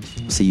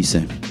see you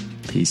soon.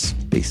 Peace.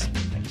 Peace.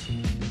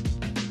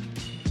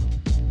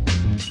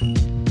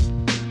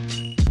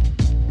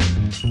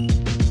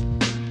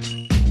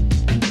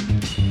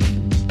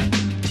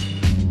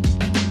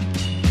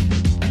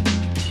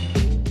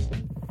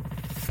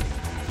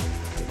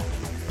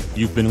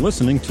 You've been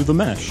listening to The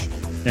Mesh,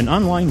 an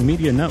online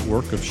media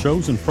network of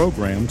shows and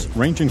programs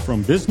ranging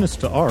from business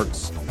to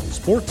arts,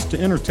 sports to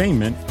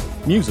entertainment,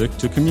 music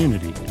to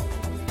community.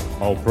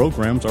 All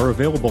programs are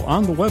available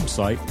on the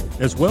website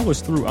as well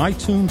as through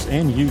iTunes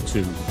and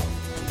YouTube.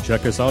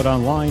 Check us out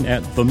online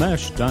at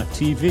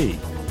themesh.tv.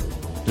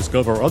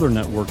 Discover other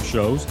network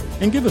shows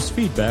and give us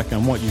feedback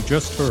on what you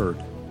just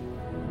heard.